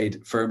we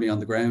stayed firmly on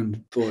the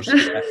ground, but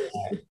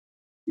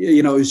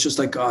it's just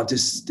like, God,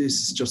 this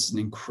is just an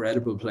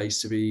incredible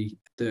place to be.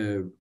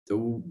 The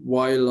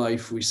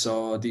wildlife we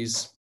saw,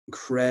 these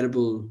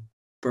incredible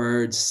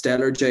birds,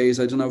 Steller jays.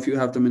 I don't know if you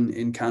have them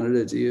in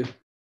Canada, do you?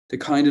 They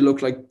kind of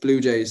look like blue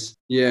jays.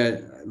 Yeah,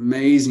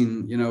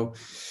 amazing,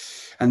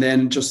 And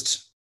then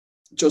just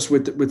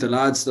with the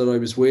lads that I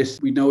was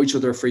with, we know each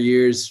other for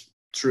years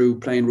through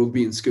playing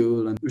rugby in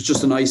school, and it was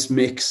just a nice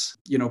mix,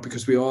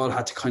 because we all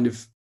had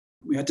to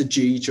we had to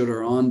G each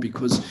other on,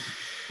 because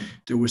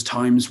there was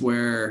times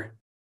where,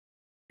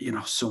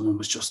 someone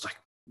was just like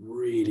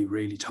really,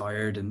 really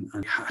tired and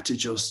had to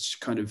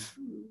just kind of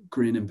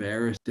grin and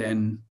bear it.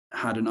 Then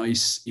had a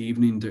nice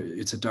evening.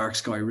 It's a dark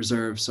sky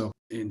reserve, so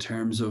in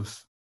terms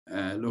of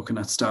looking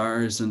at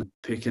stars and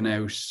picking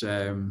out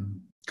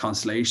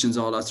constellations,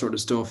 all that sort of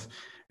stuff,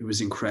 it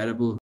was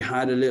incredible. We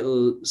had a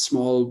little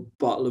small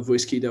bottle of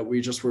whiskey that we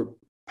just were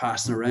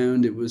passing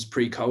around. It was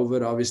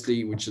pre-COVID,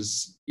 obviously, which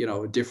is,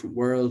 a different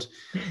world.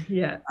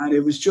 Yeah. And it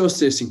was just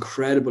this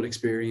incredible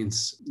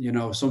experience,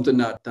 something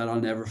that I'll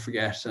never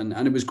forget. And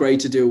it was great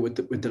to do with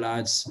the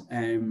lads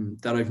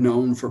that I've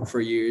known for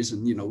years.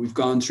 And, we've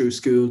gone through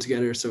school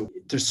together. So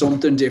there's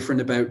something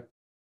different about,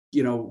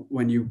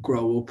 when you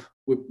grow up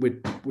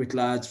with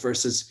lads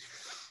versus,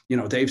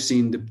 they've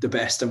seen the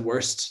best and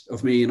worst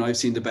of me, and I've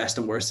seen the best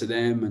and worst of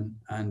them.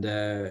 And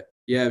it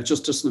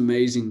was just an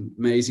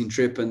amazing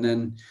trip. And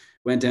then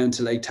went down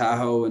to Lake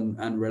Tahoe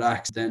and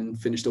relaxed, then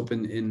finished up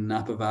in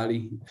Napa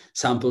Valley,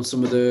 sampled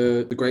some of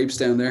the grapes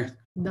down there.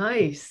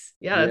 Nice.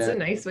 Yeah, that's a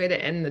nice way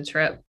to end the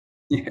trip.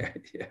 Yeah,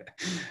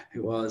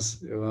 it was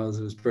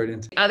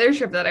brilliant. The other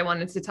trip that I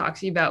wanted to talk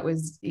to you about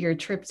was your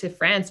trip to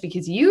France,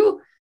 because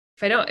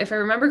if I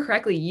remember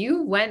correctly,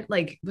 you went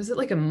was it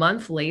like a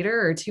month later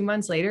or 2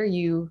 months later,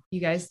 you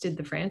guys did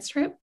the France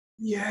trip?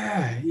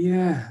 Yeah.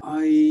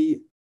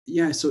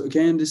 So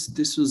again,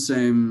 this was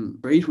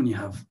great when you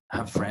have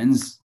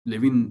friends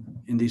living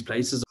in these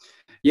places.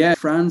 Yeah,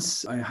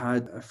 France, I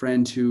had a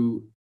friend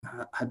who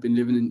had been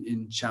living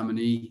in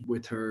Chamonix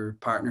with her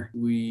partner.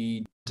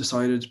 We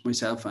decided,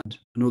 myself and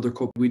another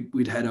couple,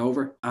 we'd head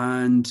over,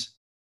 and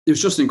it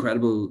was just an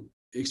incredible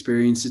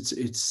experience.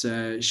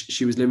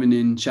 She was living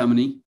in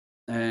Chamonix,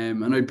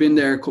 and I'd been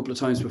there a couple of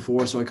times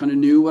before, so I kind of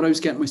knew what I was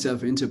getting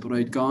myself into. But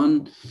I'd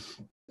gone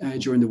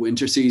during the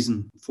winter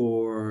season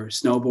for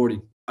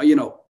snowboarding.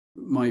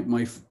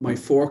 My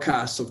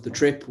forecast of the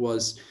trip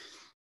was,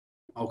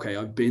 okay,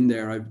 I've been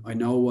there. I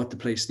know what the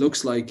place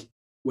looks like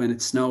when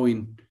it's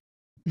snowing.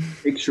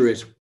 Picture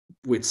it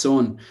with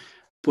sun.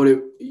 But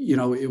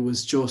it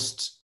was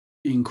just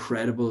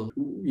incredible.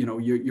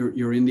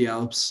 You're in the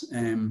Alps.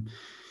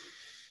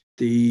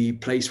 The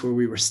place where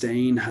we were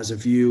staying has a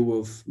view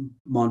of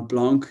Mont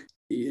Blanc.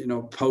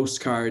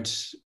 Postcard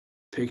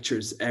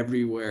pictures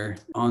everywhere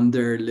on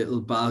their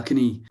little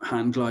balcony,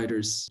 hand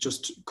gliders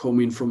just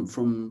coming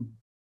from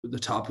the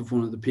top of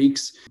one of the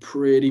peaks,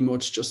 pretty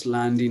much just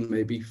landing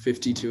maybe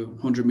 50 to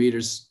 100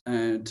 meters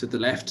to the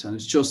left. And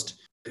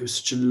it was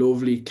such a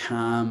lovely,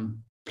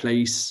 calm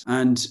place.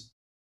 And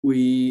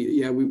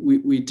we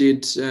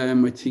did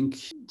I think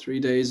 3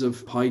 days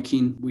of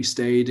hiking. We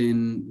stayed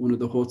in one of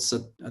the huts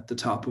at the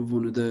top of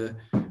one of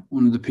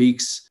the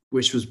peaks,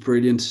 which was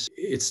brilliant.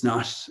 It's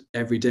not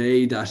every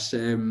day that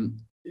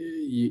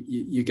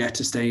you get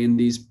to stay in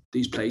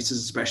these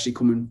places, especially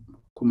coming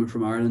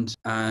from Ireland.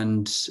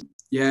 And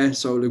yeah,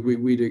 so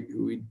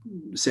we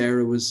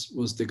Sarah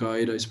was the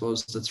guide, I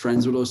suppose, that's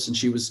friends with us, and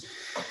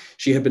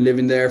she had been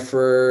living there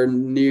for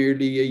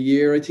nearly a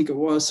year, I think it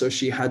was. So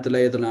she had the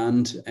lay of the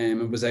land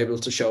and was able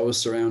to show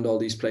us around all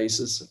these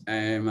places.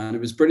 And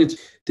it was brilliant.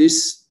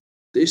 This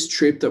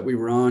trip that we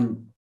were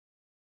on,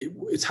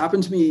 it's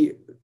happened to me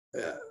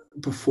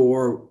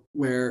before,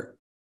 where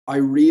I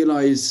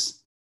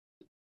realize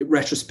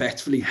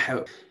retrospectively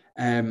how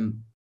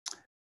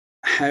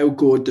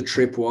good the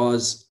trip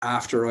was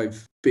after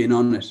I've been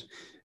on it.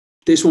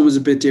 This one was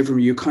a bit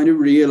different. You kind of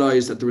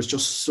realize that there was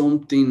just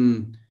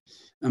something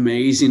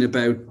amazing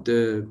about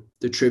the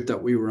trip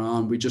that we were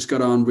on. We just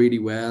got on really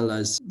well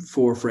as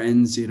four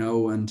friends,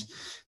 and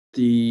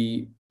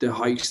the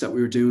hikes that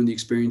we were doing, the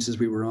experiences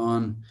we were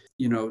on,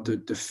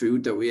 the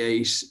food that we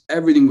ate,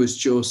 everything was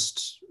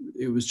just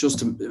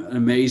an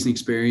amazing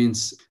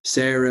experience.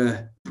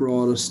 Sarah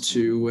brought us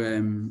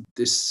to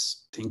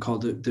this thing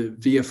called the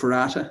Via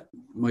Ferrata.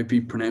 Might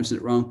be pronouncing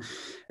it wrong.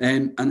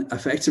 And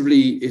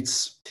effectively, I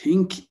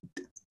think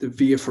the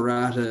Via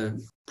Ferrata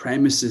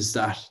premise is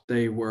that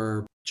they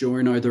were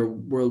during either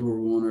World War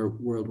I or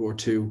World War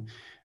II.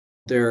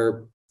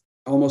 They're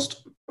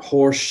almost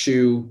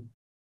horseshoe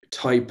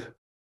type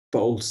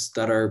bolts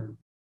that are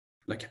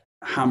like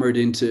hammered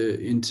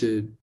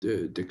into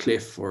the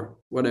cliff or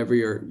whatever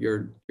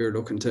you're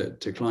looking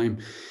to climb,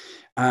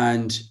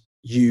 and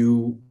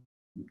you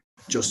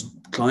just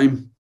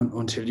climb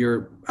until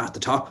you're at the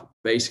top,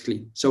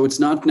 basically. So it's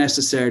not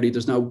necessarily,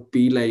 there's no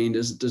belaying,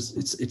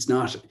 it's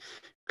not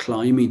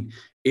climbing,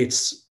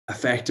 it's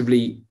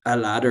effectively a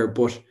ladder.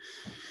 But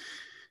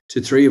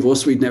to three of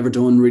us, we'd never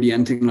done really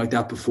anything like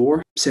that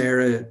before.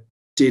 Sarah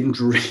didn't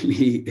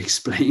really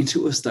explain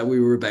to us that we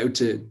were about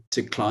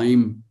to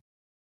climb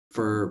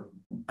for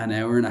an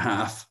hour and a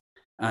half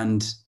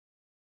and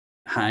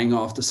hang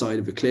off the side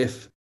of a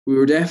cliff. We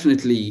were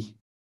definitely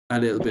a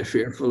little bit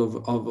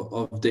fearful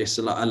of this,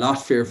 a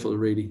lot fearful,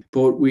 really.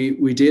 But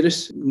we did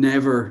it.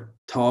 Never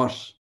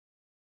thought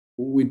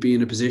we'd be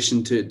in a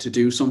position to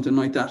do something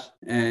like that.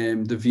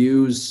 The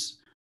views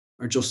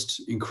are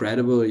just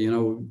incredible. You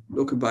know,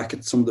 looking back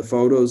at some of the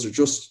photos are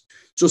just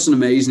an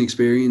amazing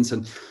experience.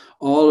 And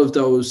all of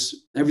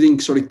those, everything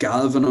sort of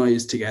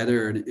galvanized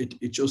together, and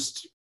it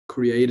just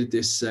created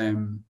this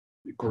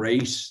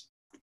great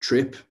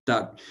trip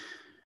that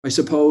I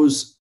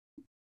suppose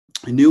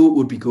I knew it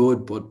would be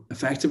good, but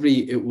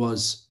effectively it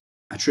was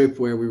a trip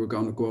where we were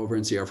going to go over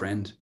and see our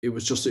friend. It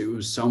was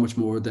so much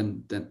more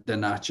than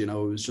that, you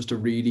know. It was just a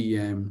really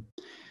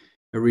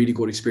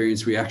good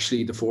experience. We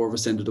actually, the four of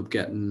us, ended up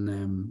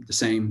getting the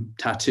same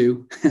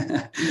tattoo.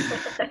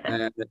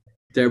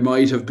 There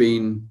might have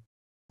been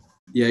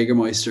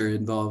Jägermeister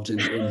involved in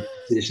the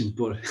decision,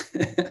 but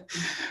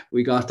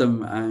we got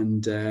them,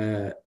 and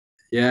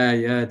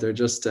they're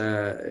just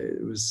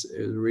it was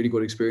a really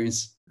good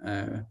experience.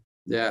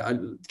 I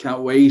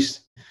can't wait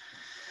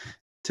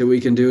till we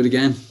can do it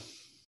again.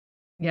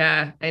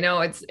 Yeah, I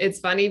know. It's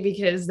funny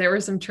because there were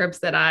some trips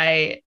that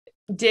I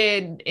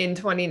did in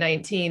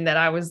 2019 that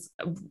I was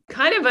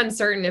kind of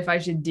uncertain if I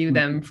should do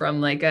them,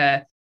 from like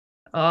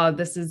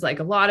this is like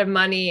a lot of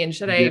money and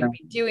should I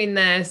be doing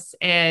this?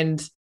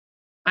 And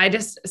I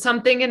just,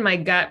 something in my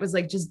gut was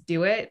like, just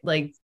do it.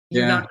 Like,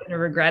 you're not going to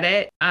regret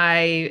it.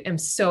 I am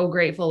so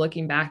grateful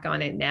looking back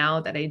on it now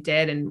that I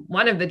did. And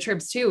one of the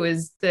trips too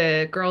is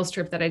the girls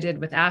trip that I did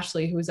with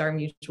Ashley, who's our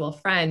mutual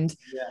friend,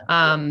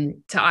 to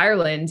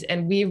Ireland.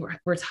 And we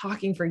were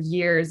talking for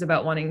years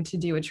about wanting to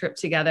do a trip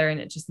together,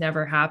 and it just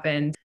never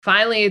happened.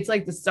 Finally, it's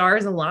like the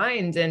stars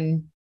aligned,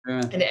 and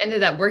it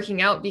ended up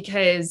working out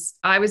because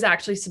I was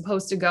actually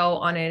supposed to go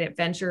on an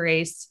adventure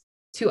race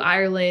to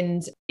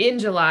Ireland in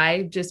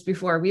July, just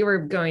before we were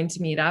going to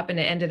meet up, and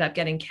it ended up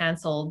getting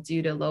canceled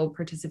due to low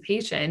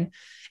participation.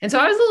 And so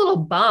I was a little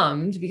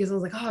bummed because I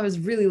was like, oh, I was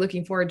really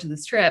looking forward to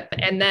this trip.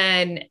 And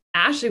then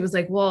Ashley was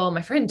like, well,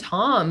 my friend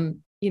Tom,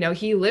 you know,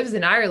 he lives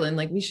in Ireland,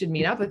 like we should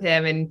meet up with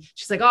him. And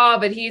she's like, oh,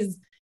 but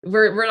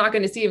we're not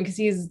going to see him because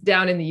he's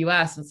down in the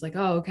US. And it's like,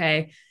 oh,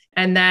 okay.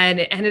 And then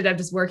it ended up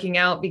just working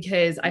out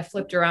because I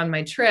flipped around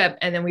my trip,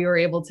 and then we were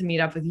able to meet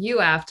up with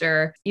you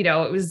after. You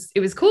know, it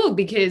was cool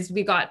because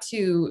we got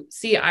to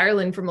see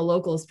Ireland from a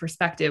local's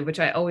perspective, which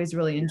I always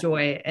really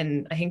enjoy.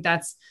 And I think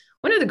that's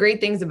one of the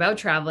great things about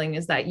traveling,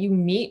 is that you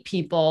meet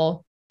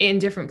people in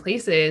different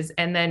places.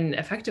 And then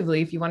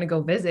effectively, if you want to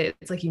go visit,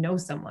 it's like, you know,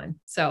 someone.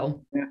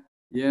 So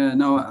yeah,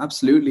 no,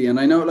 absolutely. And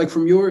I know, like,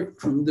 from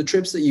the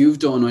trips that you've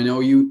done, I know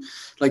you,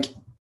 like,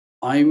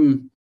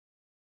 I'm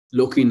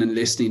looking and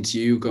listening to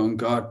you going,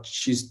 God,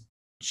 she's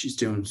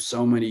doing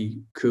so many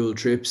cool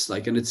trips,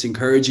 like, and it's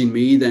encouraging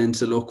me then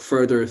to look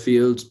further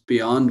afield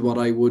beyond what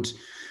I would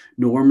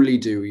normally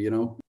do, you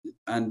know.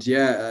 And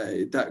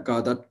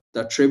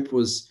that trip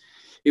was,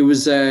 it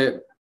was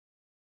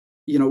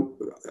you know,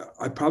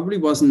 I probably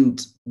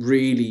wasn't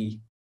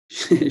really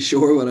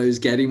sure what I was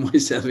getting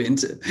myself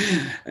into,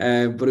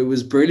 but it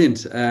was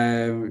brilliant.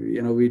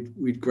 You know,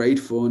 we'd great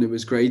fun. It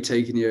was great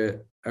taking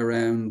you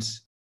around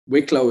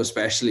Wicklow,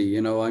 especially.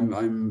 You know,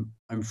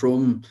 I'm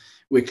from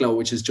Wicklow,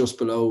 which is just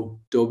below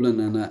Dublin,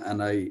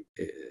 and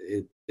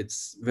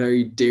it's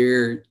very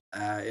dear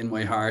in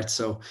my heart.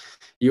 So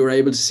you were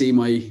able to see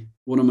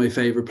one of my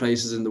favorite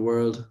places in the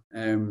world,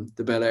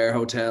 the Bel Air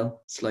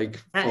Hotel. It's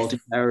like 40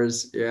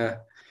 hours, yeah.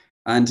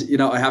 And you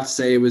know, I have to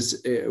say, it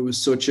was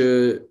such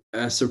a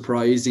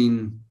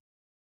surprising,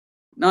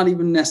 not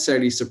even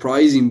necessarily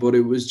surprising, but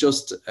it was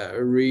just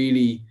a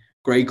really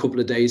great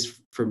couple of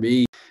days for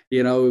me.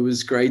 You know, it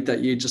was great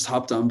that you just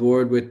hopped on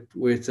board with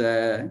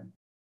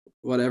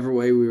whatever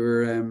way we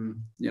were,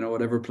 you know,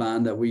 whatever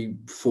plan that we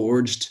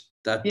forged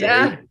that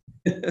day.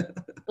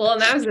 Well,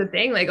 and that was the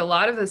thing. Like, a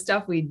lot of the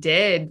stuff we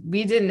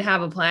didn't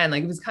have a plan.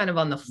 Like, it was kind of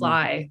on the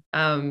fly.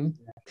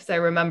 Because I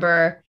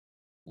remember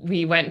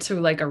we went to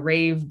like a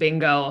rave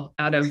bingo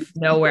out of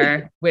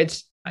nowhere,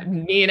 which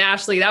me and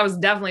Ashley, that was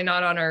definitely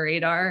not on our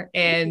radar.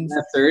 And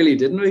that's early,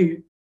 didn't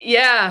we?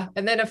 Yeah.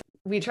 And then if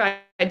we tried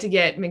to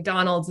get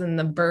McDonald's, and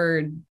the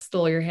bird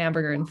stole your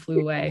hamburger and flew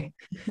away.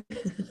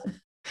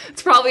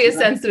 It's probably a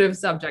sensitive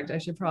subject. I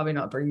should probably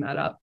not bring that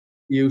up.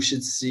 You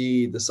should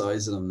see the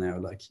size of them now.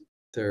 Like,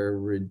 they're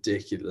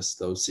ridiculous,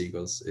 those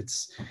seagulls.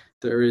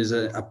 There is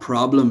a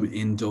problem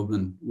in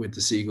Dublin with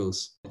the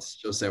seagulls. It's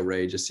just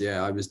outrageous.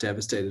 Yeah, I was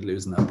devastated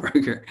losing that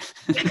burger.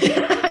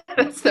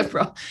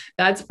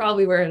 That's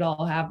probably where it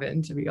all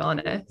happened, to be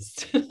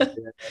honest.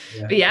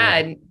 Yeah, But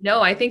yeah,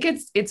 no, I think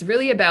it's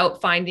really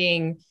about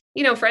finding,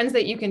 friends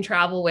that you can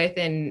travel with,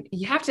 and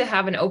you have to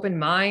have an open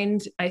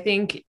mind, I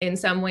think, in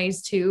some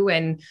ways too.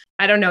 And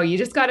I don't know, you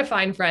just got to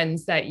find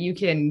friends that you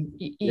can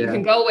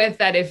go with,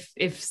 that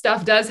if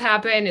stuff does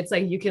happen, it's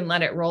like you can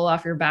let it roll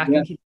off your back yeah,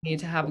 and continue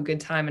to have a good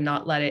time and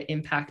not let it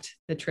impact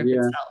the trip yeah.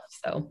 itself.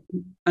 So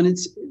And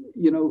it's,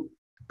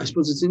 I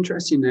suppose it's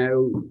interesting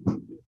now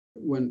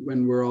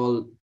when we're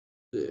all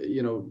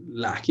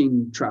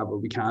lacking travel,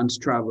 we can't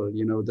travel,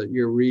 that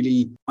you're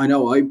really, I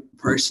know I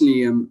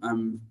personally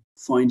am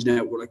finding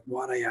out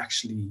what I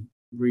actually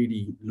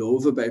really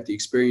love about the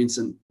experience.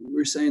 And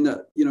we're saying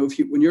that,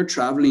 when you're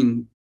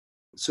traveling,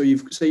 so you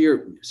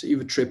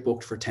have a trip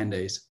booked for 10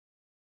 days,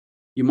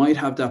 you might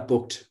have that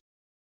booked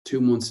 2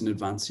 months in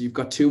advance. So you've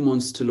got 2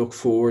 months to look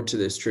forward to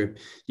this trip.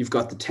 You've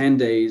got the 10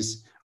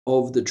 days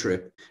of the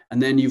trip,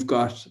 and then you've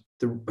got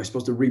the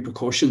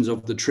repercussions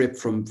of the trip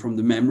from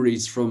the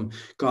memories from,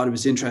 God, it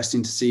was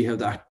interesting to see how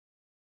that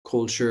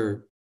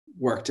culture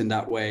worked in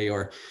that way,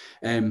 or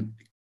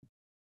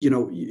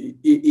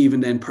even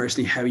then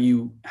personally, how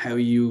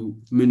you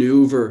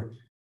maneuver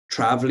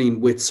traveling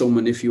with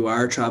someone, if you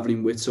are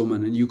traveling with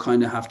someone, and you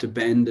kind of have to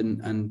bend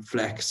and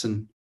flex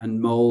and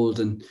mold,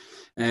 and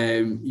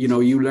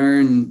you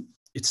learn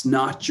it's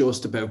not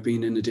just about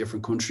being in a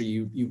different country.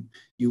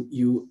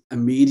 You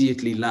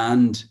immediately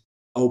land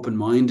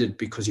open-minded,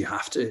 because you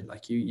have to,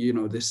 like,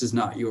 this is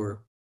not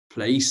your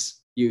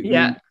place.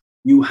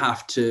 You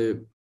have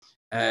to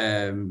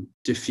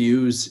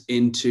diffuse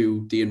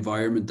into the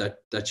environment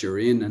that you're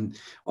in, and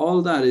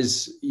all that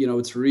is,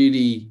 it's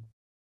really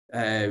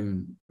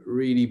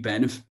really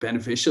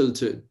beneficial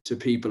to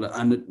people,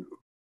 and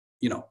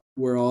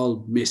we're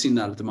all missing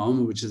that at the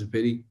moment, which is a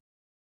pity.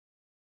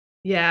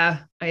 yeah,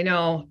 I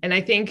know. And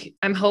I think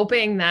I'm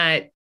hoping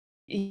that,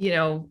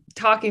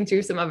 talking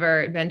through some of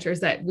our adventures,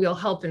 that will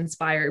help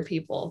inspire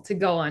people to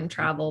go on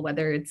travel,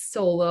 whether it's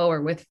solo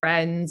or with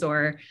friends,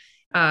 or,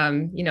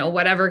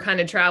 whatever kind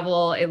of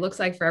travel it looks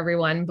like for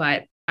everyone.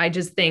 But I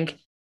just think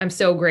I'm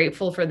so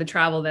grateful for the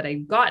travel that I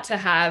got to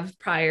have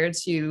prior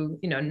to,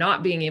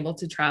 not being able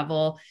to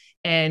travel.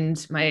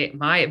 And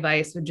my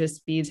advice would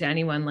just be to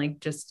anyone, like,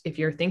 just if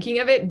you're thinking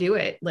of it, do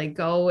it, like,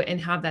 go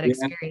and have that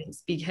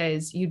experience,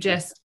 because you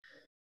just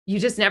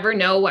never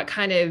know what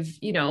kind of,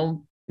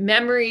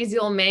 memories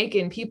you'll make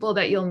and people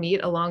that you'll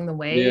meet along the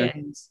way. Yeah,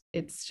 And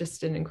it's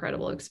just an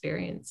incredible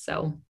experience.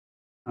 So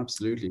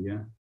absolutely. Yeah.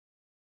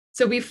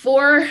 So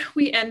before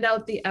we end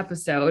out the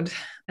episode,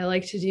 I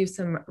like to do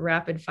some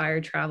rapid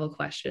fire travel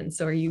questions.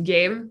 So are you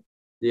game?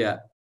 Yeah,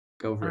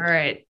 go All for it.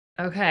 right.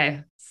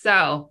 Okay.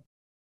 So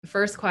the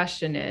first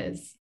question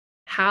is,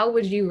 how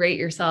would you rate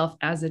yourself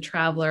as a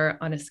traveler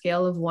on a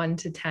scale of 1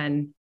 to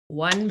 10,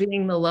 1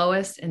 being the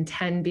lowest and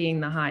 10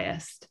 being the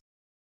highest?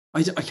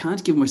 I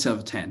can't give myself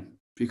a 10,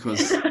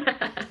 because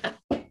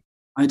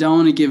I don't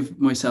want to give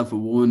myself a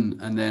 1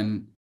 and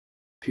then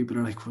people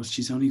are like, well,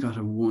 she's only got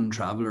a 1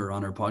 traveler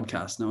on her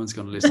podcast. No one's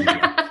going to listen to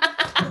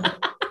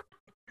that.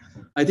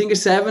 I think a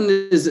 7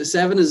 is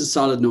a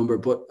solid number,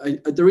 but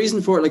the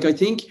reason for it, like, I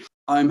think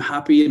I'm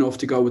happy enough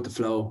to go with the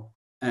flow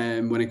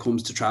when it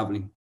comes to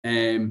traveling.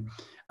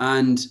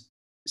 And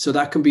so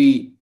that can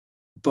be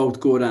both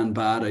good and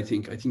bad. I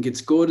think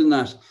it's good in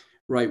that,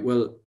 right,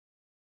 well,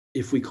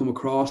 if we come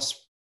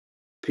across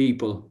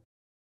people,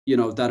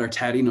 that are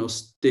telling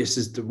us this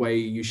is the way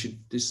you should,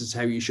 this is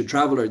how you should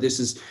travel, or this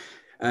is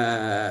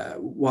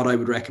what I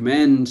would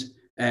recommend,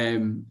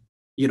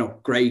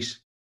 great.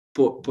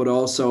 But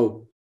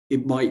also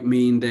it might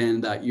mean then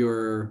that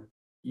your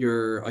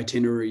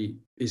itinerary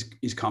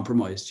is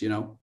compromised,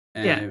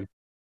 Yeah.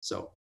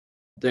 So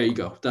there you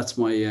go. That's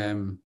my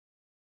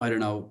I don't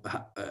know,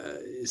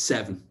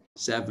 7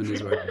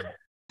 is where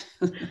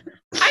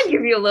I'd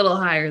give you a little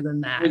higher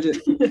than that.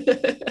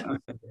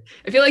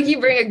 I feel like you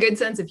bring a good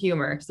sense of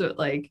humor, so it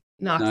like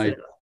knocks it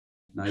up.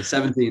 Nice.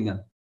 17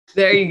 then.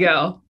 There you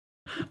go.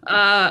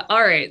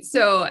 All right.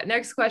 So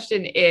next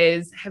question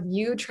is, have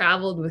you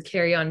traveled with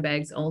carry-on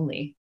bags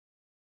only?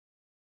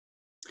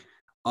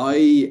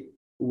 I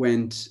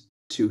went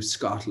to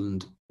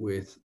Scotland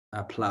with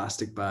a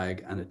plastic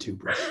bag and a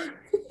toothbrush.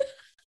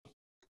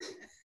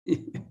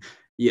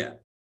 Yeah.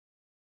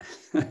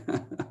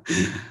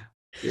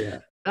 Yeah.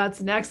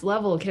 That's next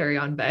level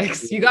carry-on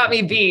bags. You got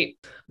me beat.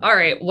 All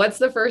right. What's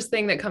the first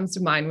thing that comes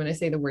to mind when I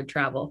say the word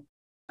travel?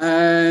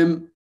 I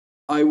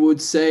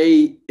would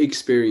say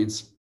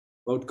experience,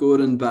 both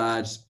good and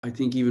bad. I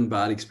think even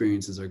bad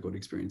experiences are good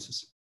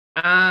experiences.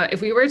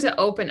 If we were to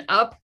open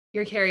up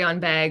your carry-on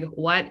bag,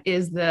 what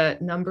is the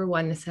number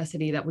one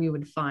necessity that we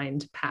would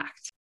find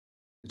packed?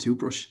 A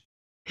toothbrush.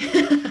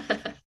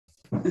 Good.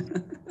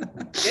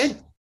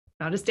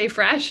 How to stay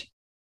fresh.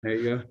 There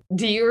you go.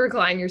 Do you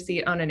recline your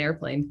seat on an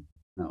airplane?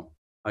 No,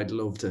 I'd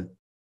love to.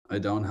 I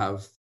don't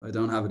have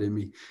it in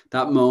me.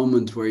 That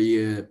moment where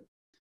you,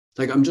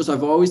 like,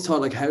 I've always thought,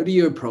 like, how do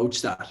you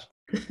approach that?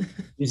 Do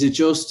you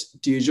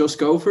just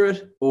go for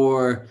it?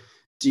 Or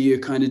do you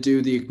kind of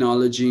do the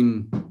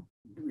acknowledging,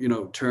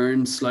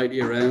 turn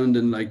slightly around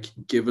and like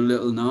give a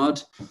little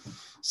nod.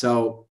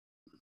 So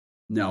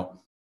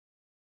no.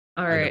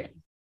 All right.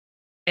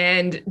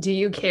 And do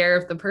you care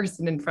if the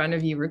person in front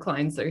of you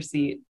reclines their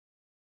seat?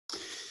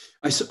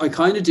 I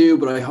kind of do,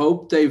 but I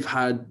hope they've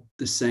had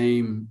the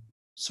same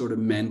sort of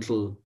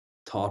mental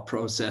thought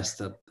process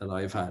that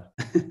I've had.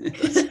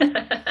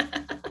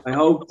 I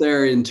hope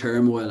they're in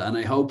turmoil, and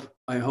I hope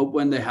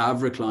when they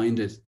have reclined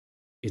it,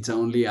 it's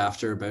only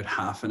after about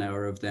half an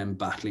hour of them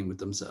battling with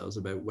themselves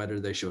about whether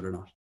they should or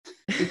not.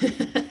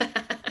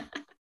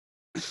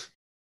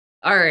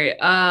 All right.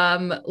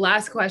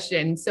 Last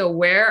question. So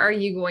where are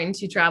you going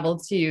to travel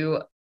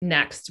to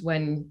next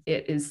when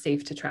it is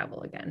safe to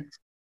travel again?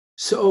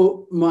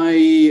 So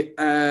my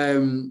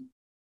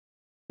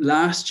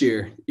last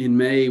year in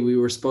May, we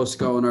were supposed to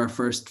go on our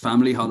first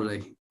family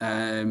holiday.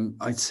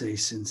 I'd say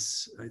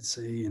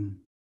in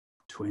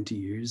 20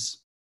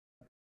 years.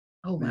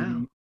 Oh,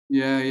 wow.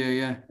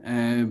 Yeah.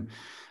 And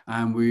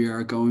we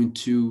are going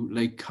to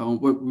Lake Como.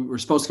 We were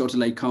supposed to go to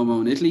Lake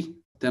Como in Italy.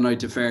 Then I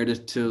deferred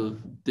it till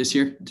this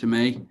year to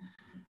May,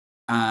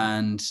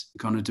 and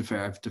going to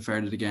I've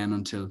deferred it again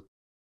until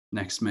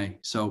next May.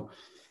 So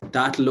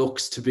that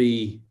looks to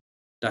be,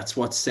 that's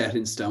what's set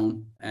in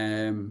stone.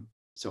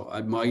 So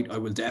I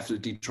will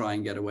definitely try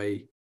and get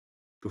away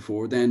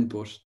before then,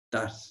 but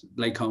that's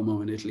Lake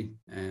Como in Italy.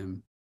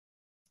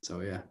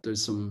 So yeah,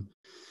 there's some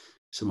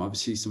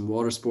obviously some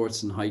water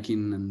sports and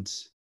hiking, and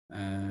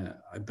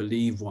I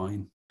believe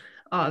wine.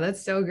 Oh,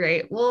 that's so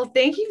great. Well,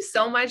 thank you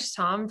so much,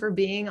 Tom, for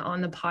being on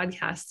the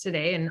podcast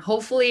today. And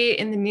hopefully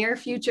in the near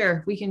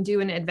future, we can do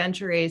an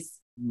adventure race.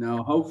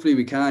 No, hopefully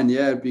we can.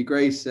 Yeah, it'd be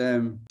great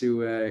to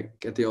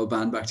get the old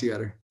band back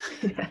together.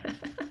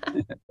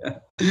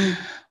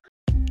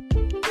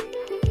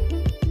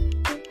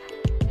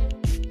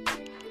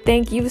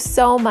 Thank you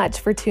so much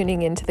for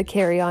tuning into the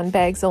Carry On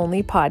Bags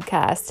Only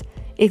podcast.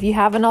 If you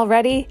haven't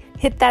already,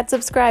 hit that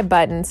subscribe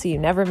button so you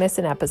never miss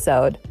an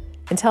episode.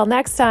 Until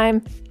next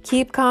time,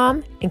 keep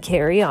calm and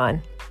carry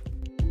on.